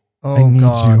 Oh, I need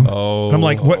God. you. Oh, and I'm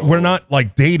like, what? We're not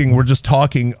like dating. We're just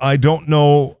talking. I don't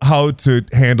know how to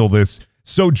handle this.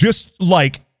 So just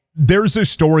like, there's a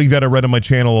story that I read on my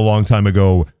channel a long time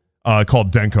ago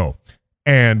called Denko.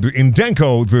 And in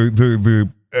Denko,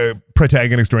 the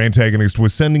protagonist or antagonist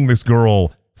was sending this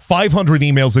girl 500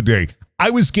 emails a day. I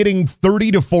was getting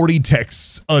 30 to 40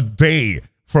 texts a day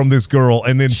from this girl,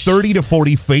 and then 30 to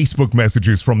 40 Facebook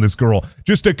messages from this girl.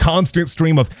 Just a constant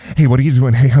stream of, hey, what are you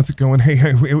doing? Hey, how's it going?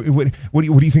 Hey, what do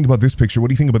you think about this picture? What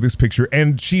do you think about this picture?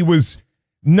 And she was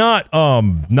not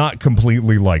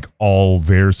completely like all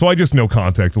there. So I just no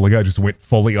contact. Like I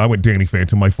went Danny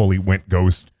Phantom. I fully went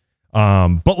ghost.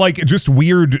 But like just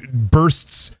weird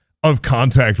bursts of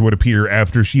contact would appear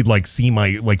after she'd like see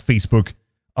my like Facebook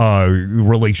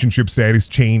relationship status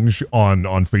change on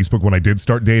Facebook when I did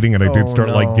start dating, and I did start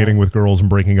like getting with girls and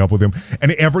breaking up with them.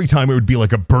 And every time it would be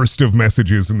like a burst of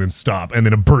messages and then stop, and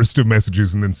then a burst of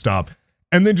messages and then stop,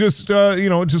 and then just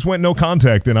it just went no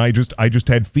contact. And I just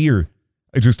had fear.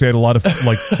 I just had a lot of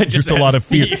like just a lot of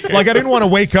fear. Like I didn't want to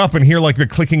wake up and hear like the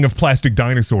clicking of plastic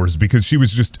dinosaurs because she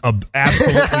was just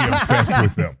absolutely obsessed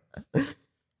with them.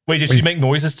 Wait, did she make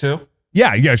noises too?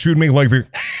 Yeah, she would make like the.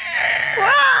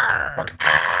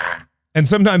 And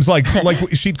sometimes like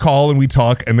she'd call and we'd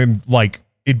talk, and then like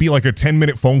it'd be like a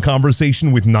 10-minute phone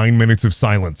conversation with 9 minutes of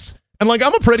silence. And like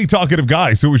I'm a pretty talkative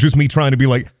guy, so it was just me trying to be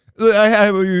like, I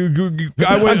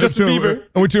went Justin Bieber.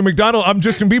 I went to McDonald's. I'm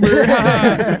Justin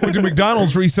Bieber. Went to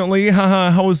McDonald's recently.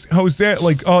 How was that?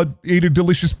 Like, ate a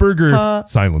delicious burger.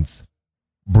 Silence,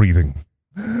 breathing.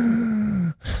 So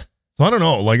I don't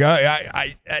know. Like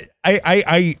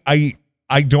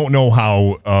I don't know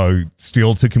how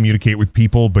still to communicate with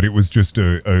people, but it was just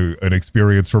an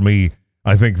experience for me.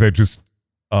 I think that just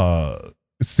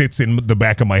sits in the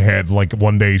back of my head. Like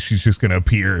one day she's just gonna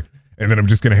appear, and then I'm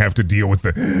just gonna have to deal with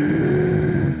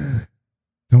the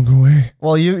don't go away.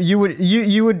 Well, you would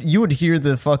hear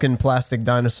the fucking plastic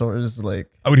dinosaurs like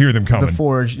I would hear them coming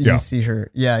before you see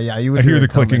her. Yeah, you would. I'd hear the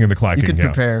clicking and the clacking. You could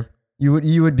prepare. You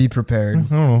would be prepared.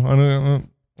 I don't know.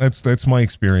 That's my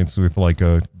experience with like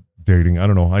dating. I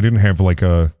don't know. I didn't have like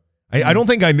I don't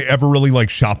think I ever really like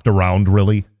shopped around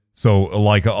really. So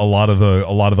like a lot of the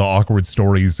awkward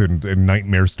stories and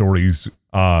nightmare stories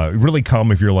really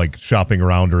come if you're like shopping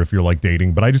around or if you're like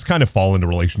dating. But I just kind of fall into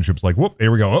relationships like, whoop,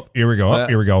 here we go, here we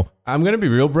go. I'm gonna be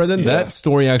real, Brendan. Yeah. That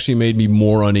story actually made me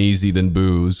more uneasy than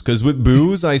booze. Because with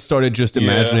booze, I started just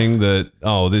imagining that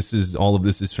all of this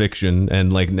is fiction,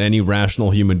 and like any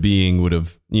rational human being would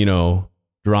have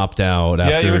dropped out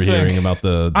after hearing about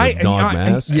the dog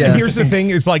mask. And here's the thing: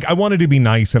 is like I wanted to be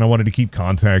nice and I wanted to keep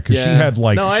contact because she had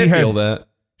like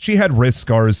she had wrist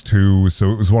scars too,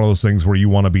 so it was one of those things where you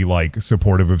want to be like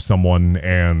supportive of someone,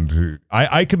 and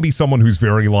I can be someone who's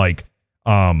very like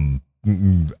I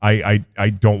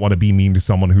don't want to be mean to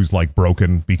someone who's like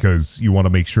broken because you want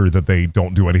to make sure that they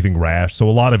don't do anything rash. So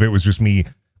a lot of it was just me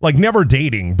like never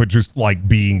dating, but just like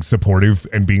being supportive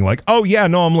and being like, oh yeah,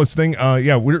 no, I'm listening.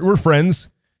 Yeah, we're friends.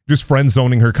 Just friend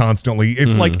zoning her constantly.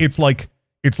 It's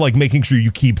like making sure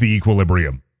you keep the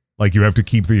equilibrium. Like you have to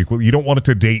keep you don't want it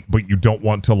to date, but you don't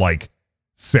want to like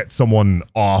set someone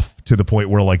off to the point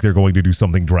where like they're going to do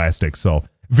something drastic. So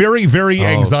very, very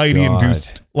anxiety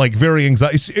induced, like very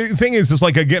anxiety. Thing is, it's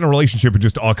like I get in a relationship and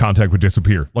just all contact would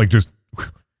disappear. Like just,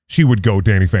 she would go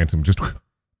Danny Phantom, just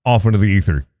off into the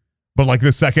ether. But like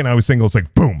the second I was single, it's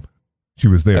like, boom, she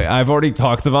was there. I've already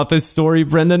talked about this story,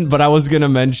 Brendan, but I was going to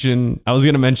mention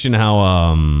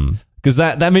how, cause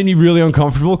that made me really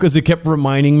uncomfortable because it kept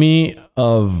reminding me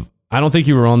of, I don't think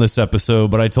you were on this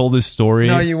episode, but I told this story.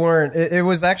 No, you weren't. It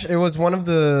was one of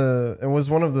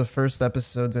the first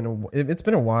episodes it's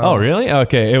been a while. Oh, really?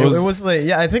 Okay. It was like,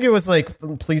 yeah, I think it was like,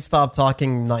 please stop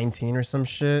talking 19 or some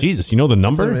shit. Jesus, you know the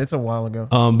number? It's a while ago.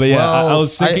 But yeah, well, I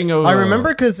was thinking of. I remember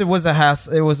because it was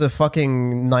a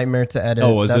fucking nightmare to edit.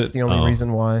 Oh, That's the only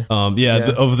reason why.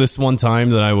 Of this one time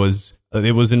that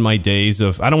it was in my days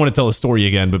of, I don't want to tell the story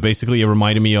again, but basically it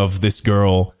reminded me of this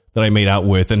girl that I made out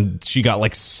with, and she got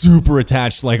like super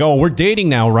attached, like, oh, we're dating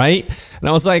now, right? And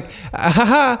I was like,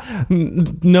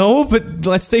 no, but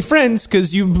let's stay friends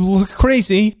because you look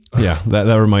crazy. Yeah, that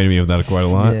reminded me of that quite a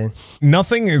lot. Yeah.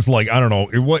 Nothing is like, I don't know,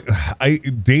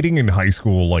 dating in high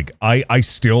school, like I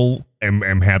still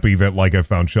am happy that like I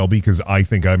found Shelby because I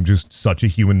think I'm just such a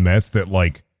human mess that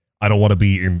like I don't want to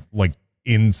be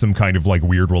in some kind of like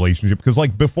weird relationship because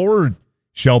like before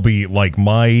Shelby, like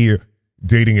my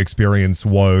dating experience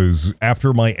was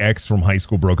after my ex from high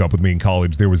school broke up with me in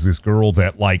college. There was this girl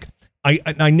that like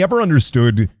I never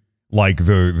understood like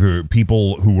the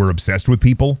people who were obsessed with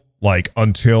people like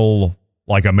until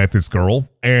like I met this girl,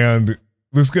 and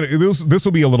this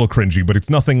will be a little cringy, but it's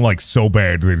nothing like so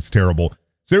bad that it's terrible.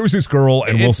 So there was this girl,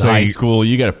 and we'll say high school.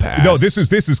 You gotta pass. No, this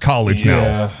is college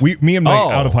now. Me and my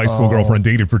out of high school girlfriend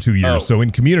dated for 2 years. So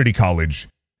in community college,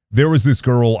 there was this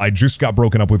girl I just got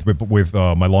broken up with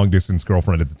my long distance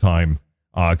girlfriend at the time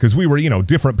because we were,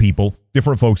 different people,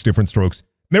 different folks, different strokes.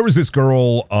 There was this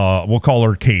girl, we'll call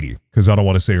her Katie because I don't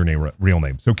want to say her real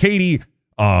name. So Katie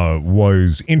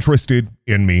was interested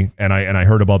in me, and I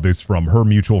heard about this from her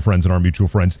mutual friends and our mutual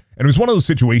friends. And it was one of those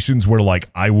situations where like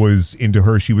I was into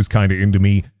her, she was kind of into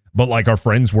me, but like our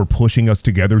friends were pushing us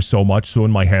together so much. So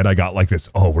in my head, I got like this,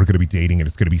 oh, we're going to be dating and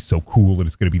it's going to be so cool and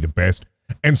it's going to be the best.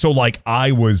 And so like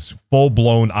I was full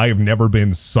blown. I have never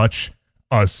been such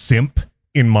a simp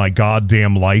in my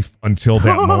goddamn life until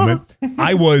that moment.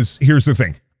 Here's the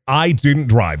thing. I didn't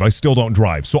drive. I still don't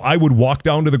drive. So I would walk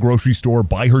down to the grocery store,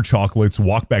 buy her chocolates,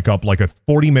 walk back up like a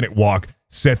 40-minute walk,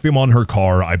 set them on her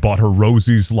car. I bought her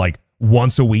roses like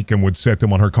once a week and would set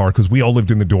them on her car because we all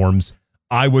lived in the dorms.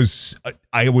 I was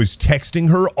texting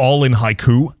her all in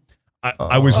haiku.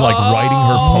 I was like writing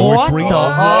her poetry.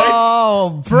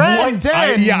 Brendan!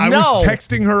 I was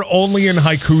texting her only in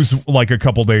haikus like a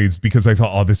couple days because I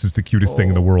thought, oh, this is the cutest thing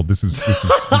in the world. This is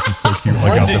so cute.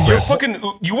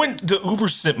 You went to Uber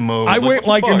simp mode. I went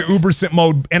like in Uber simp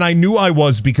mode, and I knew I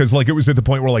was because like it was at the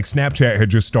point where like Snapchat had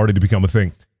just started to become a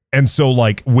thing, and so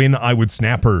like when I would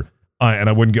snap her. And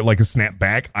I wouldn't get like a snap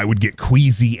back, I would get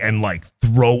queasy and like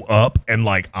throw up, and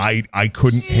like I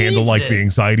couldn't handle like the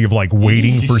anxiety of like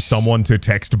waiting for someone to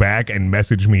text back and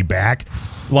message me back.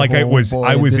 Like I was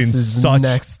in such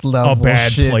a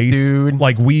bad place, dude.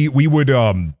 Like we would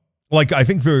like I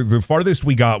think the farthest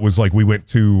we got was like we went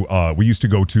to we used to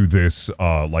go to this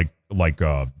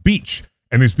beach.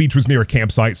 And this beach was near a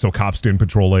campsite, so cops didn't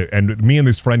patrol it. And me and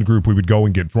this friend group, we would go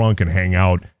and get drunk and hang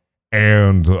out.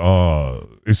 And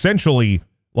essentially,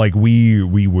 like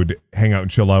we would hang out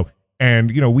and chill out, and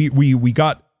we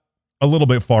got a little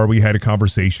bit far. We had a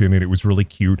conversation, and it was really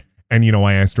cute. And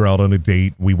I asked her out on a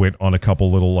date. We went on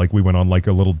we went on like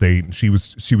a little date, and she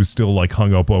was still like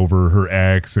hung up over her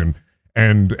ex, and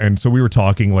so we were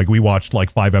talking. Like we watched like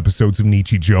 5 episodes of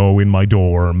Nichijou in my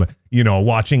dorm.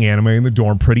 Watching anime in the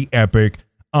dorm, pretty epic.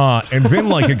 And then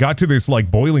like it got to this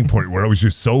like boiling point where I was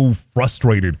just so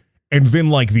frustrated. And then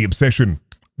like the obsession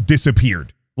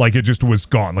disappeared. Like it just was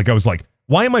gone. Like I was like,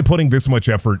 why am I putting this much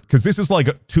effort? Because this is like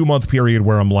a 2-month period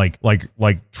where I'm like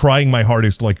trying my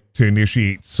hardest like to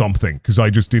initiate something because I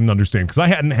just didn't understand because I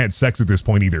hadn't had sex at this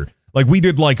point either. Like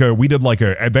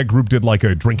that group did like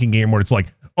a drinking game where it's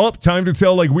like, oh, time to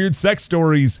tell like weird sex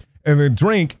stories and then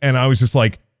drink. And I was just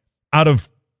like, out of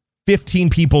 15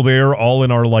 people there, all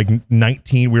in our like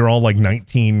 19, we were all like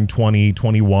 19, 20,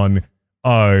 21.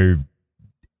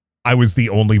 I was the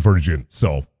only virgin.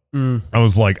 So I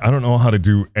was like, I don't know how to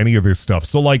do any of this stuff.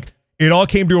 So like it all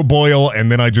came to a boil,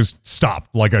 and then I just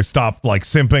stopped. Like I stopped like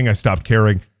simping. I stopped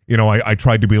caring. I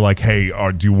tried to be like, hey,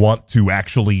 do you want to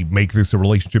actually make this a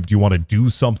relationship? Do you want to do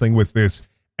something with this?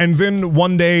 And then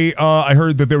one day I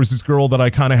heard that there was this girl that I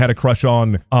kind of had a crush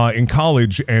on in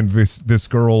college. And this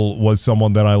girl was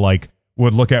someone that I like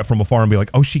would look at from afar and be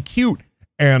like, oh, she cute.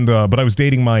 And but I was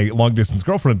dating my long distance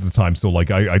girlfriend at the time. So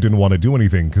like I didn't want to do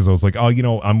anything because I was like, oh,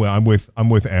 I'm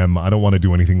with M. I don't want to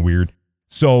do anything weird.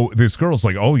 So this girl's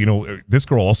like, oh, this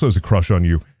girl also has a crush on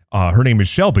you. Her name is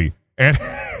Shelby. And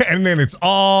then it's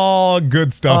all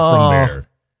good stuff from there.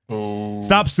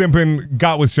 Stop simping,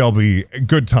 got with Shelby,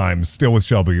 good times, still with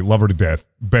Shelby, love her to death.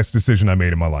 Best decision I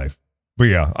made in my life. But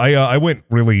yeah, I went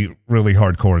really, really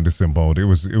hardcore into simp mode. It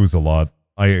was a lot.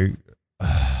 I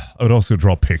would also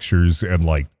draw pictures and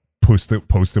like post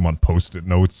them on Post-it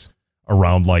notes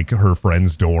around like her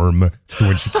friend's dorm. So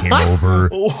when she came over,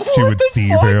 she would see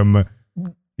them.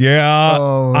 Yeah,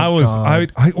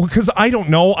 because I don't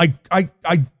know.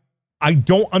 I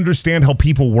don't understand how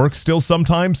people work still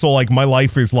sometimes. So like my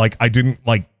life is like, I didn't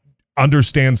like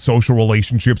understand social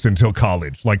relationships until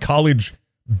college. Like college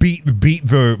beat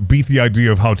the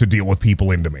idea of how to deal with people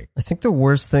into me. I think the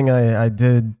worst thing I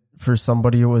did for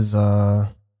somebody was I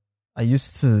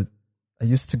used to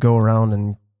go around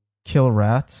and kill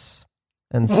rats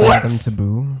and send them to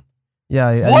Boo. Yeah,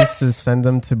 I used to send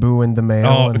them to Boo in the mail.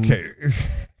 Oh, okay.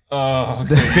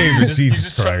 Okay.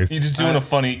 Jesus Christ. You're just doing a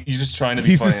funny. You're just trying to be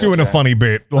He's funny. just doing a funny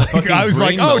bit. Like I was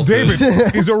like, oh, melted.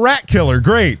 David is a rat killer.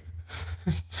 Great.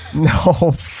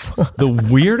 No. The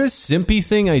weirdest simpy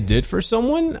thing I did for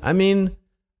someone? I mean,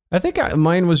 I think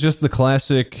mine was just the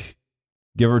classic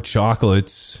give her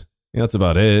chocolates. Yeah, that's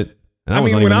about it. And I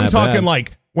mean, when I'm talking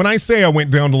like, when I say I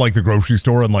went down to like the grocery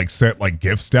store and like set like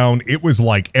gifts down, it was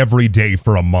like every day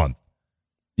for a month.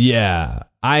 Yeah.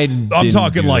 I'm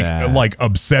talking like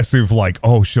obsessive, like,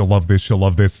 oh, she'll love this. She'll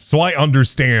love this. So I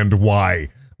understand why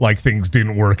like things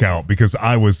didn't work out because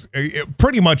I was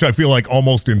pretty much, I feel like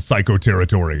almost in psycho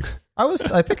territory.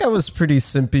 I think I was pretty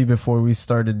simpy before we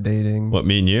started dating. What,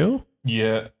 me and you?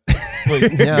 Yeah.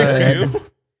 Wait, Yeah.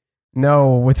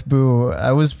 No, with Boo,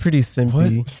 I was pretty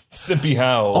simpy. Simpy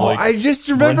how? Oh, like, I just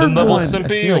remembered level one.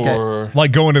 simpy or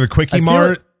Like going to the Quickie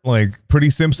Mart, like pretty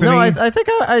Simpson-y. No, I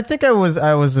think I was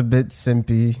a bit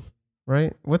simpy,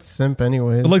 right? What's simp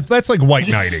anyways? Like that's like white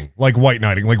knighting, like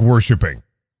worshiping.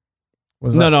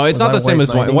 No, it's not the same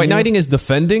as white knighting is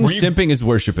defending. Were you- Simping is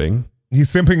worshiping.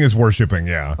 Simping is worshiping,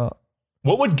 yeah.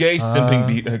 what would gay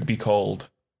simping be called?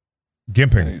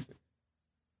 Gimping.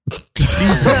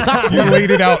 You laid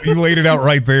it out. You laid it out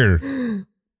right there.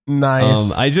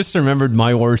 Nice. I just remembered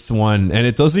my worst one, and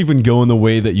it doesn't even go in the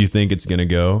way that you think it's gonna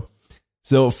go.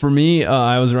 So for me,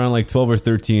 I was around like 12 or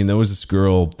 13. There was this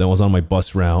girl that was on my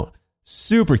bus route,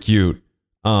 super cute.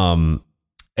 And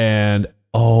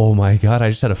oh my god,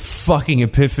 I just had a fucking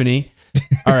epiphany.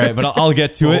 All right, but I'll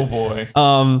get to it. Oh boy.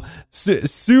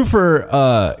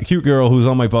 Super cute girl who was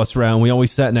on my bus route. We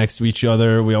always sat next to each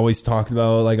other. We always talked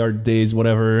about like our days,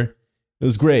 whatever. It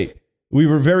was great. We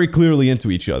were very clearly into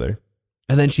each other.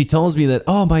 And then she tells me that,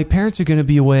 oh, my parents are going to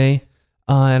be away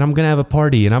and I'm going to have a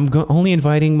party and I'm only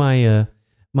inviting my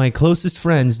my closest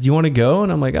friends. Do you want to go?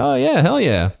 And I'm like, oh, yeah, hell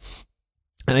yeah.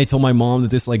 And I told my mom that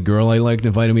this like girl I liked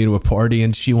invited me to a party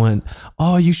and she went,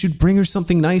 oh, you should bring her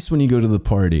something nice when you go to the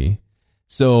party.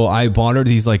 So I bought her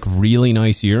these like really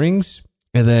nice earrings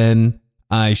and then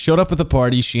I showed up at the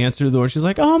party. She answered the door. She's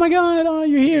like, oh my God, oh,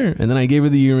 you're here. And then I gave her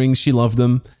the earrings. She loved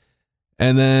them.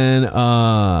 And then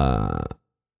I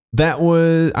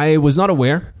was not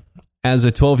aware as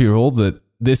a 12-year-old that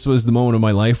this was the moment of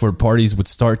my life where parties would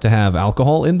start to have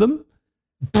alcohol in them.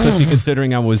 Especially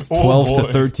considering I was 12 to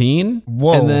 13.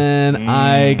 Whoa. And then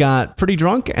I got pretty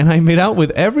drunk and I made out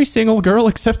with every single girl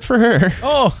except for her.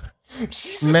 Oh,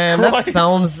 Jesus Man, Christ.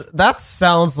 that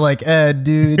sounds like Ed,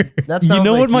 dude. That sounds You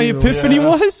know like what my you. epiphany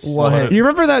was? What? You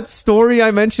remember that story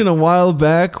I mentioned a while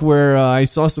back where I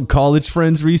saw some college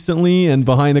friends recently and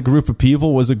behind the group of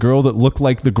people was a girl that looked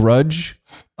like The Grudge?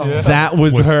 Yeah. That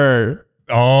was her.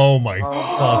 oh my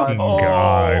fucking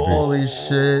God. Holy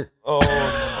shit. Oh,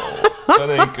 no. That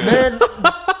ain't good.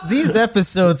 Man, these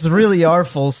episodes really are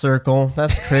full circle.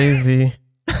 That's crazy.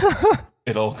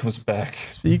 It all comes back.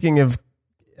 Speaking of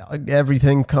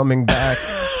everything coming back,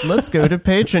 let's go to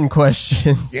patron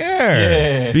questions.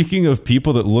 Yeah. Speaking of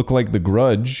people that look like The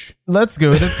Grudge. Let's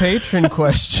go to patron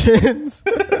questions.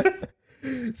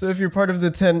 So if you're part of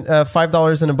the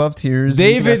 $5 and above tiers, you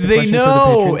can David, ask a they question for the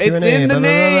know. Patreon It's Q&A, in the blah,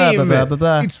 blah, blah, blah, blah,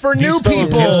 blah. It's for These new fellow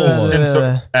people. Gimps and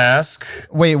Simps ask.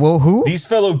 Wait, well, who? These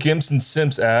fellow Gimps and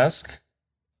Simps ask.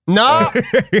 No.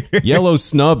 Yellow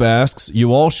Snub asks,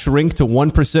 you all shrink to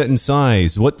 1% in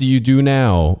size. What do you do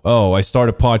now? Oh, I start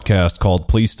a podcast called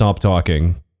Please Stop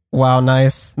Talking. Wow,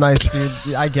 nice,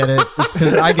 dude. I get it. It's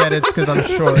because I'm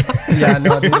short. Yeah,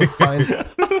 no, dude, it's fine.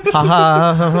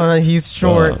 Haha, he's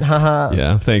short. Haha.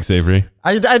 Yeah, thanks, Avery.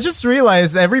 I just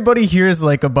realized everybody here is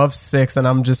like above 6, and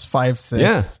I'm just 5'6".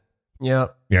 Yeah.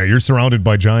 Yep. Yeah, you're surrounded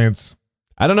by giants.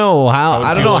 I don't know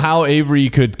how Avery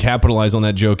could capitalize on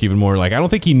that joke even more. Like, I don't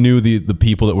think he knew the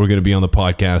people that were going to be on the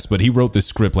podcast, but he wrote this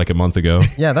script like a month ago.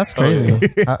 Yeah, that's crazy.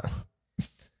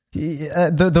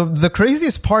 The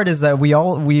craziest part is that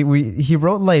he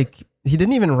wrote like he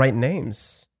didn't even write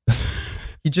names.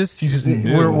 He just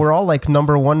we're all like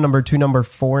number 1, number 2, number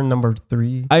 4, number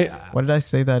 3. What did I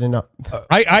say that in?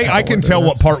 I can tell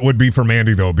what part would be for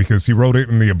Mandy though, because he wrote it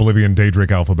in the Oblivion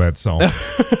Daedric alphabet. So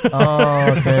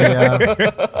oh, okay,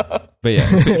 yeah. But yeah,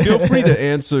 feel free to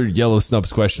answer Yellow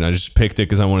Snub's question. I just picked it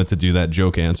because I wanted to do that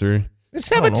joke answer. Let's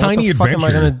have a tiny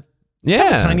adventure.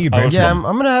 Yeah, tiny adventure. Yeah, I'm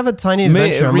gonna have a tiny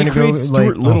adventure. I'm gonna go like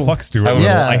Stuart Little. Fuck Stuart Little.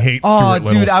 Yeah. I hate Stuart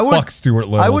Little. Dude, fuck Stuart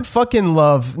Little. I would fucking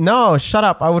love. No, shut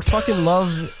up. I would fucking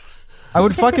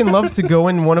love to go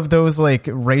in one of those like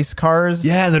race cars.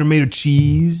 Yeah, that are made of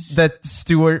cheese. That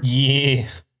Stuart. Yeah.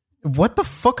 What the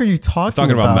fuck are you talking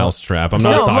talking about Mousetrap. I'm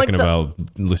not talking about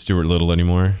Stuart Little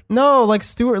anymore. No, like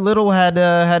Stuart Little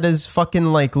had his fucking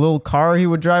like little car he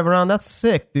would drive around. That's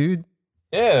sick, dude.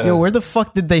 Yeah. Yo, where the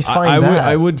fuck did they find that?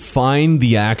 I would find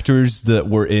the actors that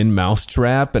were in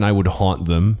Mousetrap and I would haunt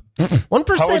them.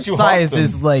 1% size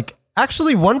is like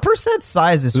actually 1%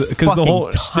 size is because the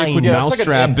whole tiny. stick with Yeah, it's like an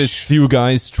Mousetrap inch. is 2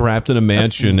 guys trapped in a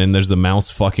mansion and there's a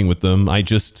mouse fucking with them. I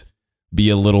just be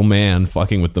a little man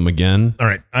fucking with them again. All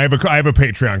right, I have a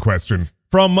Patreon question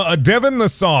from Devin the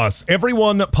Sauce.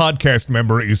 Everyone podcast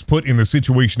member is put in the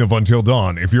situation of Until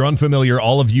Dawn. If you're unfamiliar,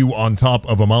 all of you on top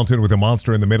of a mountain with a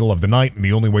monster in the middle of the night, and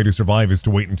the only way to survive is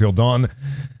to wait until dawn.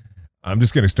 I'm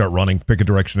just going to start running. Pick a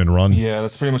direction and run. Yeah,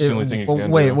 that's pretty much the only thing you can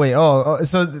do. Wait. Oh,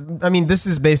 so I mean, this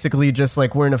is basically just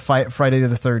like we're in a fight Friday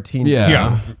the 13th.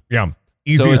 Yeah.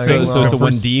 Easiest thing. So it's a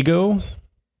Wendigo?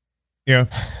 Yeah.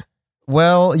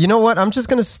 Well, you know what? I'm just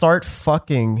gonna start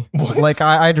fucking. What? Like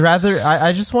I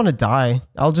just want to die.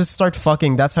 I'll just start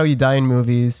fucking. That's how you die in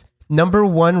movies. Number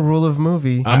 1 rule of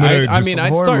movie.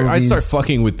 I'd start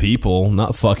fucking with people,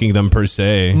 not fucking them per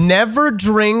se. Never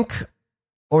drink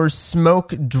or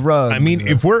smoke drugs. I mean,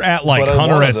 if we're at like But I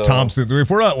Hunter wanna, S. though. Thompson, if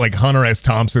we're at like Hunter S.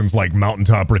 Thompson's like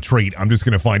mountaintop retreat, I'm just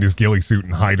going to find his ghillie suit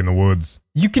and hide in the woods.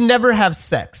 You can never have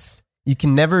sex. You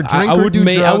can never drink I or would do I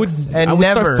would drugs. I and would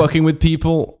never start fucking with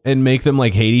people and make them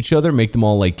like hate each other, make them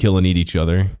all like kill and eat each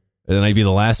other. And then I'd be the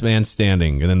last man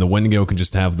standing, and then the Wendigo can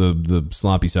just have the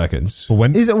sloppy seconds. But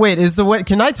when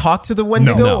Can I talk to the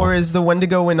Wendigo, No. or is the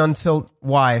Wendigo in until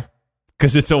why?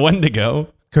 Because it's a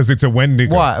Wendigo. Because it's a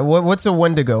Wendigo. Why? What's a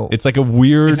Wendigo? It's like a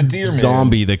weird It's a deer man.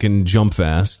 zombie that can jump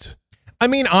fast. I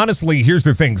mean, honestly, here's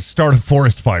the thing. Start a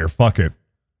forest fire. Fuck it.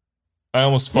 I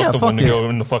almost fucked the fuck Wendigo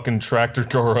in the fucking tractor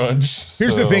garage.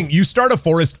 Here's the thing. You start a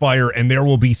forest fire and there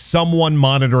will be someone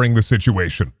monitoring the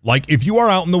situation. Like if you are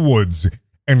out in the woods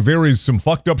and there is some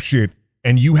fucked up shit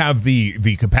and you have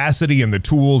the capacity and the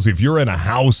tools, if you're in a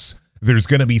house, there's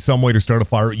going to be some way to start a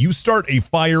fire. You start a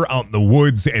fire out in the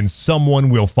woods and someone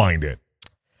will find it.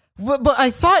 But I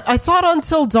thought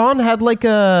Until Dawn had like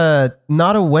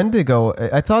not a Wendigo.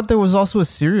 I thought there was also a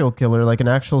serial killer, like an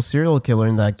actual serial killer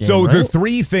in that game. So right? the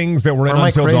 3 things that were in Or am I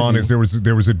Until Dawn crazy? is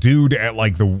there was a dude at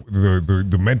like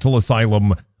the mental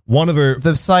asylum. One of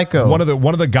the psycho. One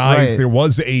of the guys. Right. There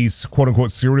was a quote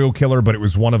unquote serial killer, but it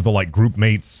was one of the like group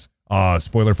mates.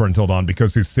 Spoiler for Until Dawn,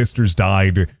 because his sisters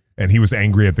died and he was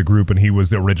angry at the group, and he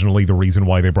was originally the reason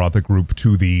why they brought the group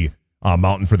to the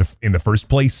mountain in the first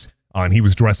place. And he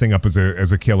was dressing up as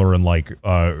a killer and like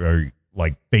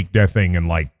fake deathing and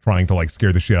like trying to like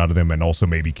scare the shit out of them and also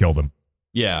maybe kill them.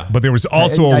 Yeah. But there was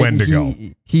also a Wendigo.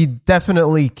 He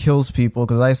definitely kills people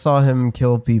because I saw him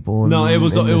kill people. No, it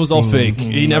was all fake.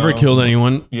 He never killed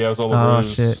anyone. Yeah, it was all over. Oh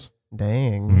shit!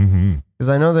 Dang. Mm-hmm. Because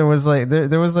I know there was like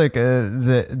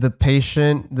the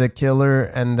patient, the killer,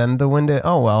 and then the Wendigo.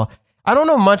 Oh well, I don't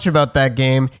know much about that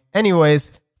game.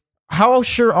 Anyways, how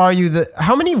sure are you that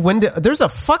how many Wendigo? There's a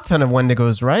fuck ton of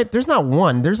Wendigos, right? There's not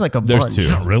one. There's like a There's bunch. 2.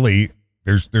 Not really.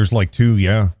 There's like 2,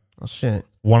 yeah. Oh shit.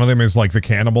 One of them is like the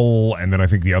cannibal, and then I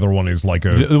think the other one is like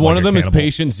One of them is cannibal.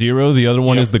 Patient Zero. The other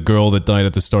one is the girl that died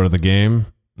at the start of the game.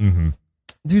 Mm-hmm.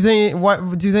 Do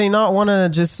they not want to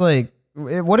just like?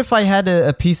 What if I had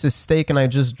a piece of steak and I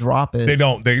just drop it? They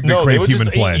don't. They No, crave would human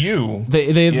just eat flesh. you.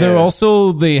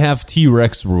 They have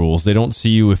T-Rex rules. They don't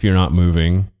see you if you're not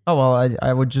moving. Oh well,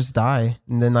 I would just die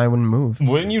and then I wouldn't move.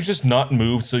 Wouldn't you just not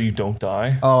move so you don't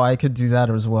die? Oh, I could do that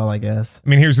as well, I guess. I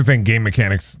mean, here's the thing: game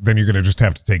mechanics. Then you're gonna just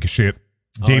have to take a shit.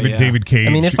 Yeah. David Cage.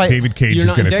 I mean, if I- David Cage You're is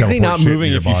not gonna technically teleport not shit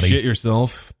moving in if your you body. shit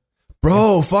yourself.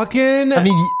 Bro, fucking. I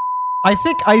mean, I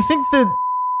think that.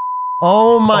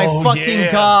 Oh my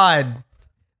fucking god,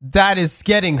 that is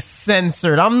getting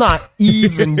censored. I'm not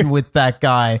even with that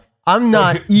guy. I'm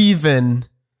not even.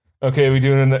 Okay, are we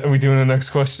doing the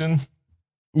next question?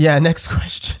 Yeah, next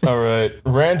question. All right.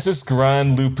 Rancis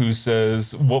Gran Lupu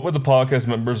says, what would the podcast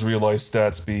members' real life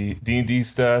stats be? D&D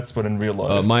stats, but in real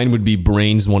life. Mine would be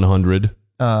brains 100.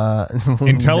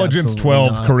 Intelligence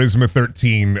 12, not. charisma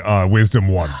 13, wisdom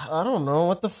 1. I don't know.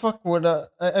 What the fuck would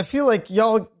I feel like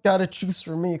y'all gotta choose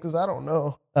for me because I don't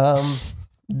know.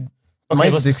 My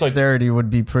dexterity would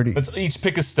be pretty. Let's each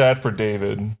pick a stat for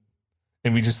David.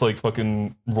 And we just like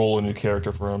fucking roll a new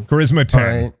character for him. Charisma 10.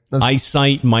 Right,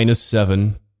 Eyesight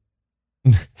 -7.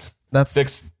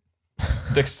 that's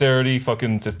Dexterity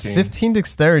fucking 15. 15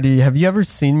 dexterity. Have you ever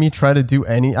seen me try to do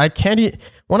any? I can't.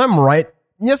 When I'm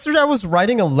yesterday I was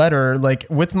writing a letter like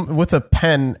with a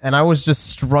pen, and I was just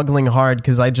struggling hard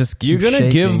because I just keep You're gonna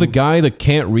give shaking. the guy that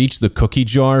can't reach the cookie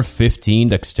jar 15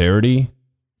 dexterity?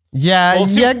 Yeah, Well,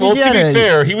 to yeah. be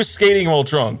fair, he was skating while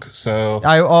drunk, so...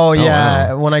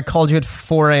 Yeah, when I called you at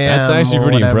 4 a.m. That's actually or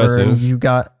pretty whatever, impressive. and you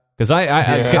got... Because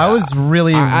I was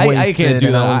really wasted. I can't do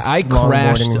and that. I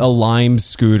crashed longboarding. a Lime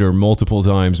scooter multiple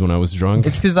times when I was drunk.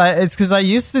 It's because I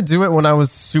used to do it when I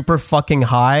was super fucking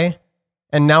high,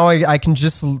 and now I can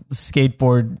just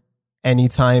skateboard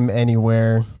anytime,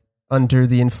 anywhere, under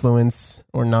the influence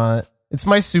or not. It's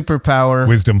my superpower.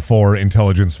 Wisdom 4,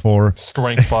 intelligence 4.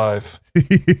 Strength 5.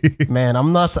 Man,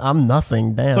 I'm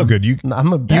nothing. Damn. Oh, good.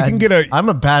 I'm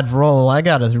a bad roll.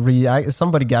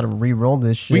 Somebody gotta re-roll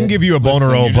this shit. We can give you a boner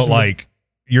roll, you but just- like,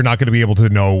 you're not going to be able to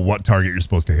know what target you're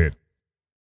supposed to hit.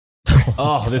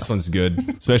 Oh, this one's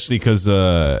good, especially because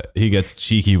he gets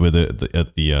cheeky with it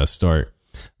at the start.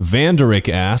 Vanderick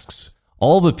asks,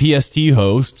 all the PST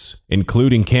hosts,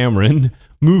 including Cameron,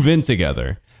 move in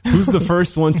together. Who's the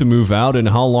first one to move out, and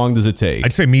how long does it take?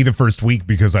 I'd say me the first week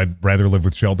because I'd rather live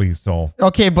with Shelby. So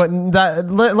Okay, but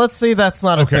let's say that's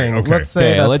not a Okay, thing. okay. Let's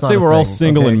say that's let's not say a we're all thing,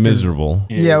 single okay, and 'cause- miserable.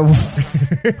 Yeah,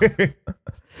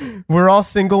 we're all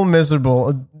single,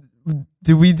 miserable.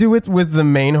 Do we do it with the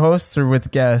main hosts or with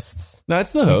guests?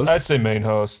 That's the host. I'd say main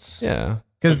hosts. Yeah.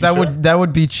 Because Are you that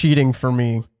would be cheating for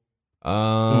me.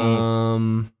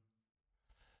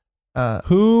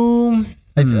 Who?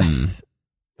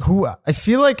 Who I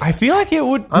feel like I feel like it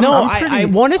would. I'm I pretty-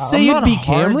 want to I'm say not it'd be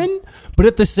hard- Cameron, but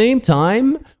at the same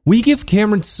time, we give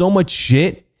Cameron so much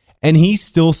shit, and he's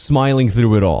still smiling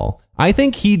through it all. I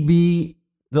think he'd be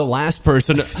the last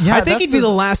person. Yeah, I think he'd that's be a- the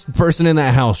last person in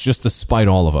that house just to spite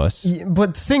all of us.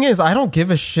 But the thing is, I don't give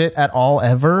a shit at all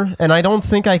ever, and I don't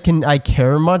think I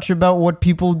care much about what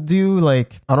people do.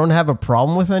 Like, I don't have a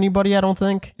problem with anybody. I don't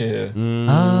think. Yeah.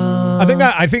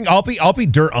 I think I'll be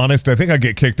dirt honest. I think I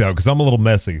get kicked out because I'm a little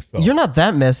messy. So. You're not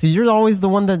that messy. You're always the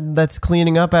one that's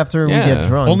cleaning up after we Yeah. get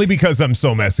drunk. Only because I'm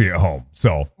so messy at home.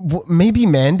 So Maybe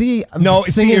Mandy. no,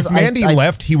 The thing see, is, if Mandy I-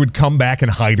 left, he would come back and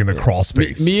hide in the crawl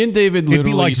space. Me and David It'd be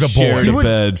literally like the shared boy. a He would-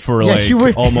 bed for Yeah,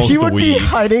 like almost he a would be week.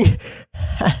 hiding.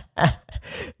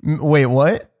 Wait,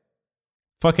 what?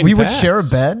 Fucking we would PAX. share a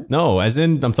bed? No, as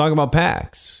in I'm talking about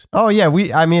PAX. Oh yeah,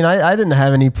 I didn't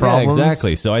have any problems. Yeah,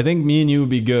 exactly. So I think me and you would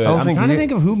be good. I don't I'm think trying to you-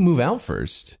 think of who move out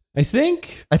first. I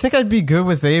think. I think I'd be good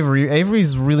with Avery.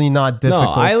 Avery's really not No,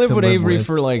 difficult. I lived to with live Avery with.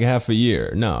 for like half a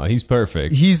year. No, he's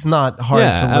perfect. He's not hard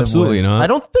Yeah, to live absolutely with. not. I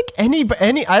don't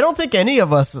think any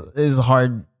of us is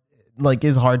hard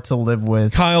to live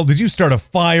with. Kyle, did you start a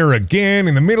fire again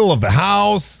in the middle of the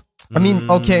house? I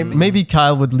mean, okay, maybe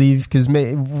Kyle would leave because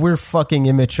we're fucking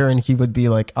immature, and he would be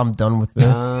like, "I'm done with this."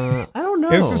 I don't know.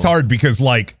 This is hard because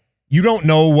like you don't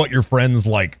know what your friends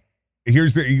like.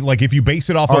 Here's the, like if you base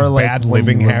it off Or, of like, bad when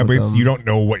living you live with habits, them. you don't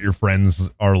know what your friends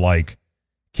are like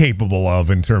capable of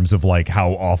in terms of like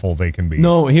how awful they can be.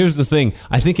 No, here's the thing.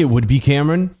 I think it would be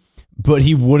Cameron, but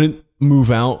he wouldn't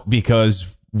move out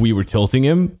because we were tilting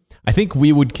him. I think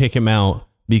we would kick him out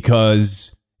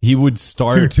because he would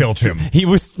start You tilt him. He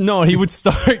would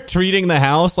start treating the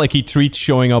house like he treats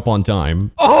showing up on time.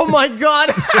 Oh my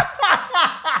god!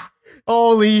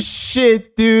 Holy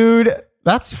shit, dude!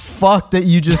 That's fucked that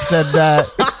you just said that.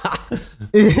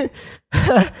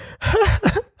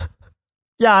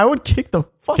 Yeah, I would kick the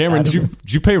fuck Cameron, out of him.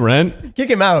 did you pay rent? Kick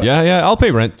him out. Yeah, I'll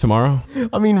pay rent tomorrow.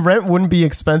 I mean, rent wouldn't be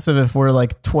expensive if we're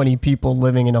like 20 people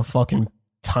living in a fucking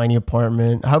tiny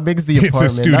apartment. How big's the It's a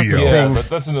apartment? That's the studio. Yeah, thing. but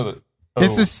that's another...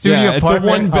 It's oh. a studio Yeah, it's a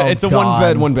apartment. it's a Oh, one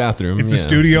bed, God. one bathroom. It's a Yeah.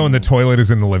 studio and the toilet is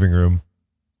in the living room.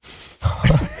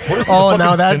 What is this, Oh, a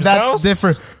now fucking Simps that's house?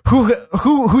 different.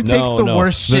 Who takes the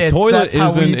worst shits? The toilet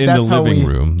isn't in the living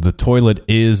room. The toilet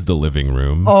is the living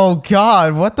room. Oh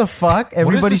God, what the fuck?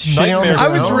 Everybody's shitting on the I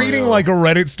was ground? reading like a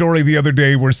Reddit story the other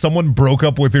day where someone broke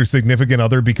up with their significant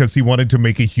other because he wanted to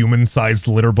make a human-sized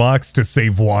litter box to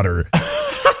save water.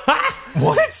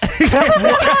 What?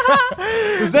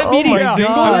 Does that mean he's single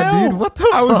now? dude, what the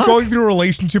I was fuck? going through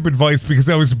relationship advice because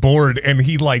I was bored, and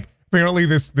he like apparently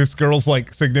this girl's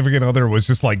like significant other was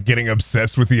just like getting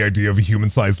obsessed with the idea of a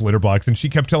human-sized litter box, and she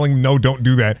kept telling him no, don't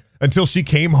do that, until she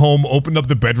came home, opened up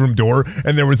the bedroom door,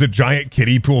 and there was a giant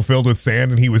kiddie pool filled with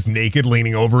sand, and he was naked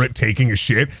leaning over it taking a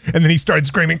shit, and then he started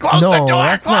screaming, "Close the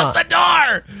door! Close the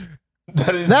door!"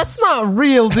 That's not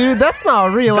real, dude. That's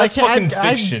not real. That's fucking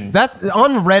fiction. That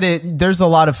on Reddit, there's a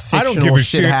lot of fictional I don't give a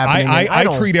shit. happening. I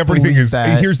don't treat everything believe as.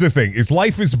 that. Here's the thing: is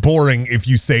life is boring if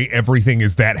you say everything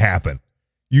is that happen.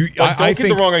 Don't get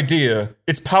the wrong idea.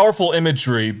 It's powerful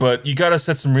imagery, but you got to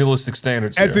set some realistic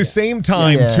standards At here. the same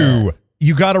time, Yeah. too,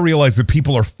 you got to realize that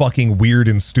people are fucking weird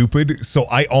and stupid, so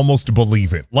I almost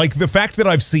believe it. Like, the fact that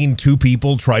I've seen two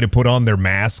people try to put on their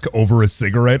mask over a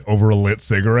cigarette, over a lit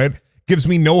cigarette, gives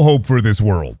me no hope for this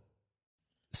world.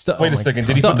 Wait a second.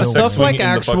 Did he put the sex Stuff swing like in the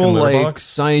actual fucking litter like box?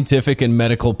 scientific and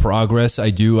medical progress, I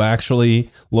do actually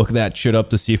look that shit up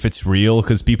to see if it's real,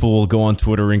 because people will go on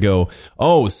Twitter and go,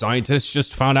 "Oh, scientists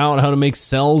just found out how to make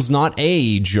cells not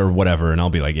age," or whatever, and I'll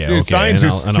be like, "Yeah, Dude, okay."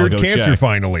 scientists and I'll cured go cancer check.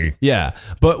 finally. Yeah,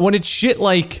 but when it's shit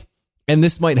like, and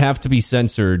this might have to be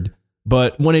censored,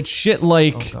 but when it's shit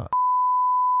like,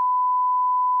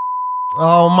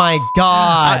 Oh my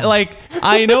God!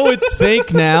 I know it's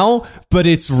fake now, but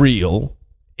it's real.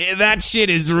 That shit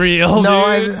is real.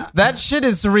 No, dude. that shit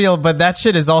is real, but that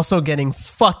shit is also getting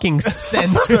fucking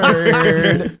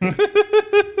censored.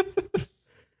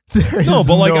 No,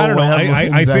 but like, I don't know.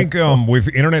 I that- think with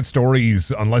internet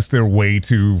stories, unless they're way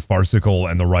too farcical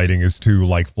and the writing is too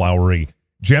like flowery,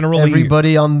 generally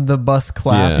everybody on the bus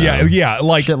clap. yeah,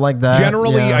 like Shit like that,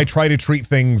 Generally, yeah. I try to treat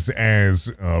things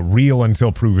as real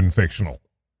until proven fictional.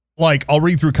 Like, I'll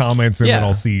read through comments and then Yeah.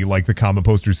 I'll see like the comment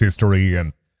posters history,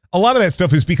 and a lot of that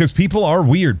stuff is because people are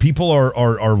weird. People are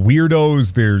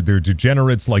weirdos. They're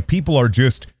degenerates. Like, people are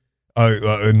just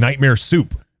a nightmare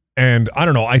soup. And I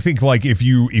don't know. I think like if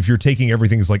you're taking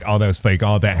everything as like, oh, that was fake,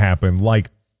 oh, that happened, like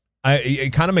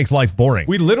it kind of makes life boring.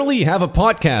 We literally have a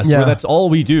podcast Yeah. where that's all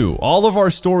we do. All of our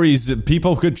stories,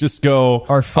 people could just go,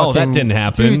 Are fucking, "Oh, that didn't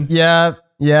happen." Dude,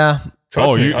 yeah.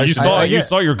 Trust me, I saw you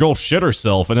saw your girl shit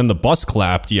herself, and then the bus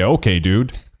clapped. Yeah, okay,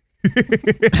 dude.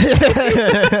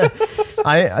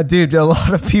 Dude, a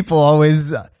lot of people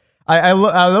always. I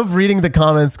love reading the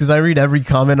comments because I read every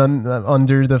comment on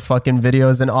under the fucking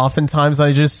videos, and oftentimes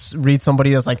I just read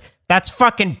somebody that's like, "That's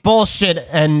fucking bullshit,"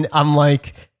 and I'm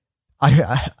like,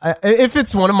 if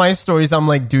it's one of my stories, I'm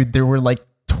like, dude, there were like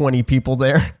 20 people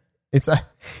there.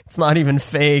 It's not even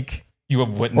fake. You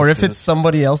have witnesses. Or if it's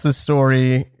somebody else's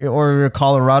story or a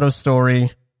Colorado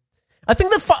story. I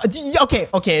think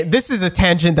okay, this is a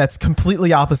tangent that's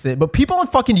completely opposite, but people on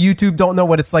fucking YouTube don't know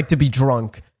what it's like to be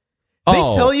drunk. They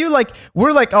tell you like,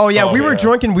 we're like, oh yeah, we were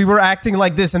drunk and we were acting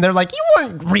like this, and they're like, you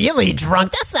weren't really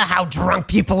drunk. That's not how drunk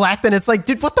people act. And it's like,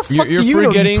 dude, what the fuck do you know, you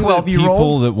forgetting that 12-year-old?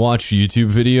 people that watch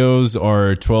YouTube videos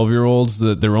are 12-year-olds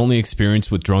that their only experience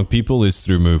with drunk people is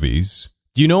through movies.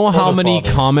 Do you know how many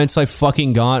fathers. comments I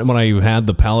fucking got when I had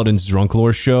the Paladins Drunk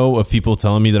Lore show of people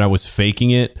telling me that I was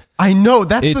faking it? I know,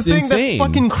 that's It's the thing insane. that's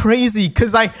fucking crazy,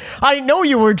 because I know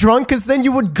you were drunk, because then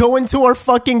you would go into our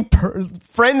fucking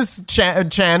friends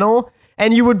channel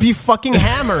and you would be fucking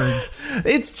hammered.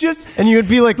 It's just, And you would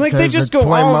be like they just go,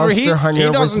 "Play "Oh, Monster he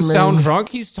Hunter doesn't with me." sound drunk.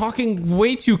 He's talking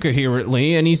way too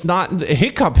coherently, and he's not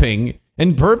hiccuping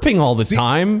and burping all the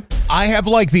time." I have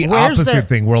like the Where's opposite that-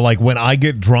 thing where like when I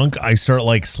get drunk, I start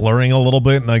like slurring a little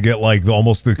bit, and I get like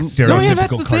almost the stereotypical. No, yeah,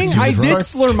 that's the thing. I cartoon drunk. did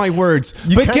slur my words,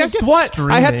 You but kinda guess get what?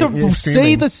 I had to screaming.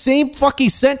 say the same fucking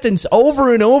sentence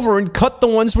over and over and cut the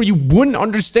ones where you wouldn't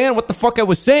understand what the fuck I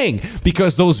was saying,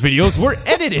 because those videos were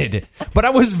edited. But I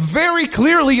was very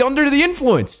clearly under the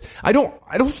influence. I don't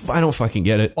fucking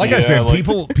get it. Like I Yeah, said, like-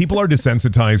 people are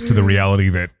desensitized to the reality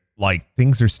that like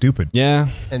things are stupid. Yeah,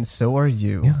 And so are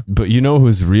you. but you know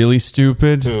who's really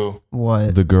stupid? Too.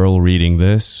 What? The girl reading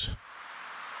this.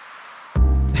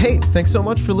 Hey, thanks so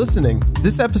much for listening.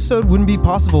 This episode wouldn't be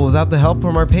possible without the help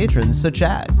from our patrons such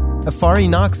as Afari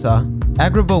Noxa,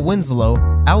 Agrabah Winslow,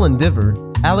 Alan Diver,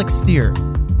 Alex Steer,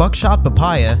 Buckshot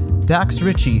Papaya, Dax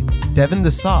Ritchie, Devin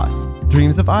the Sauce,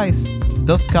 Dreams of Ice,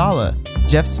 Duscala,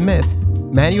 Jeff Smith,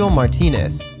 Manuel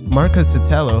Martinez, Marcos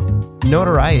Sotelo,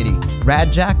 Notoriety,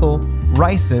 Rad Jackal,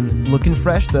 Ryson, Looking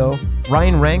Fresh Though,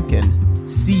 Ryan Rankin,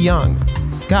 C. Young,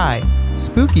 Sky,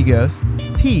 Spooky Ghost,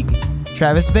 Teague,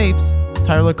 Travis Vapes,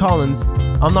 Tyler Collins,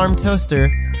 Unarmed Toaster,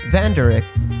 Vanderick,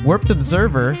 Warped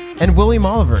Observer, and William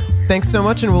Oliver. Thanks so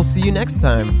much, and we'll see you next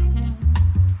time.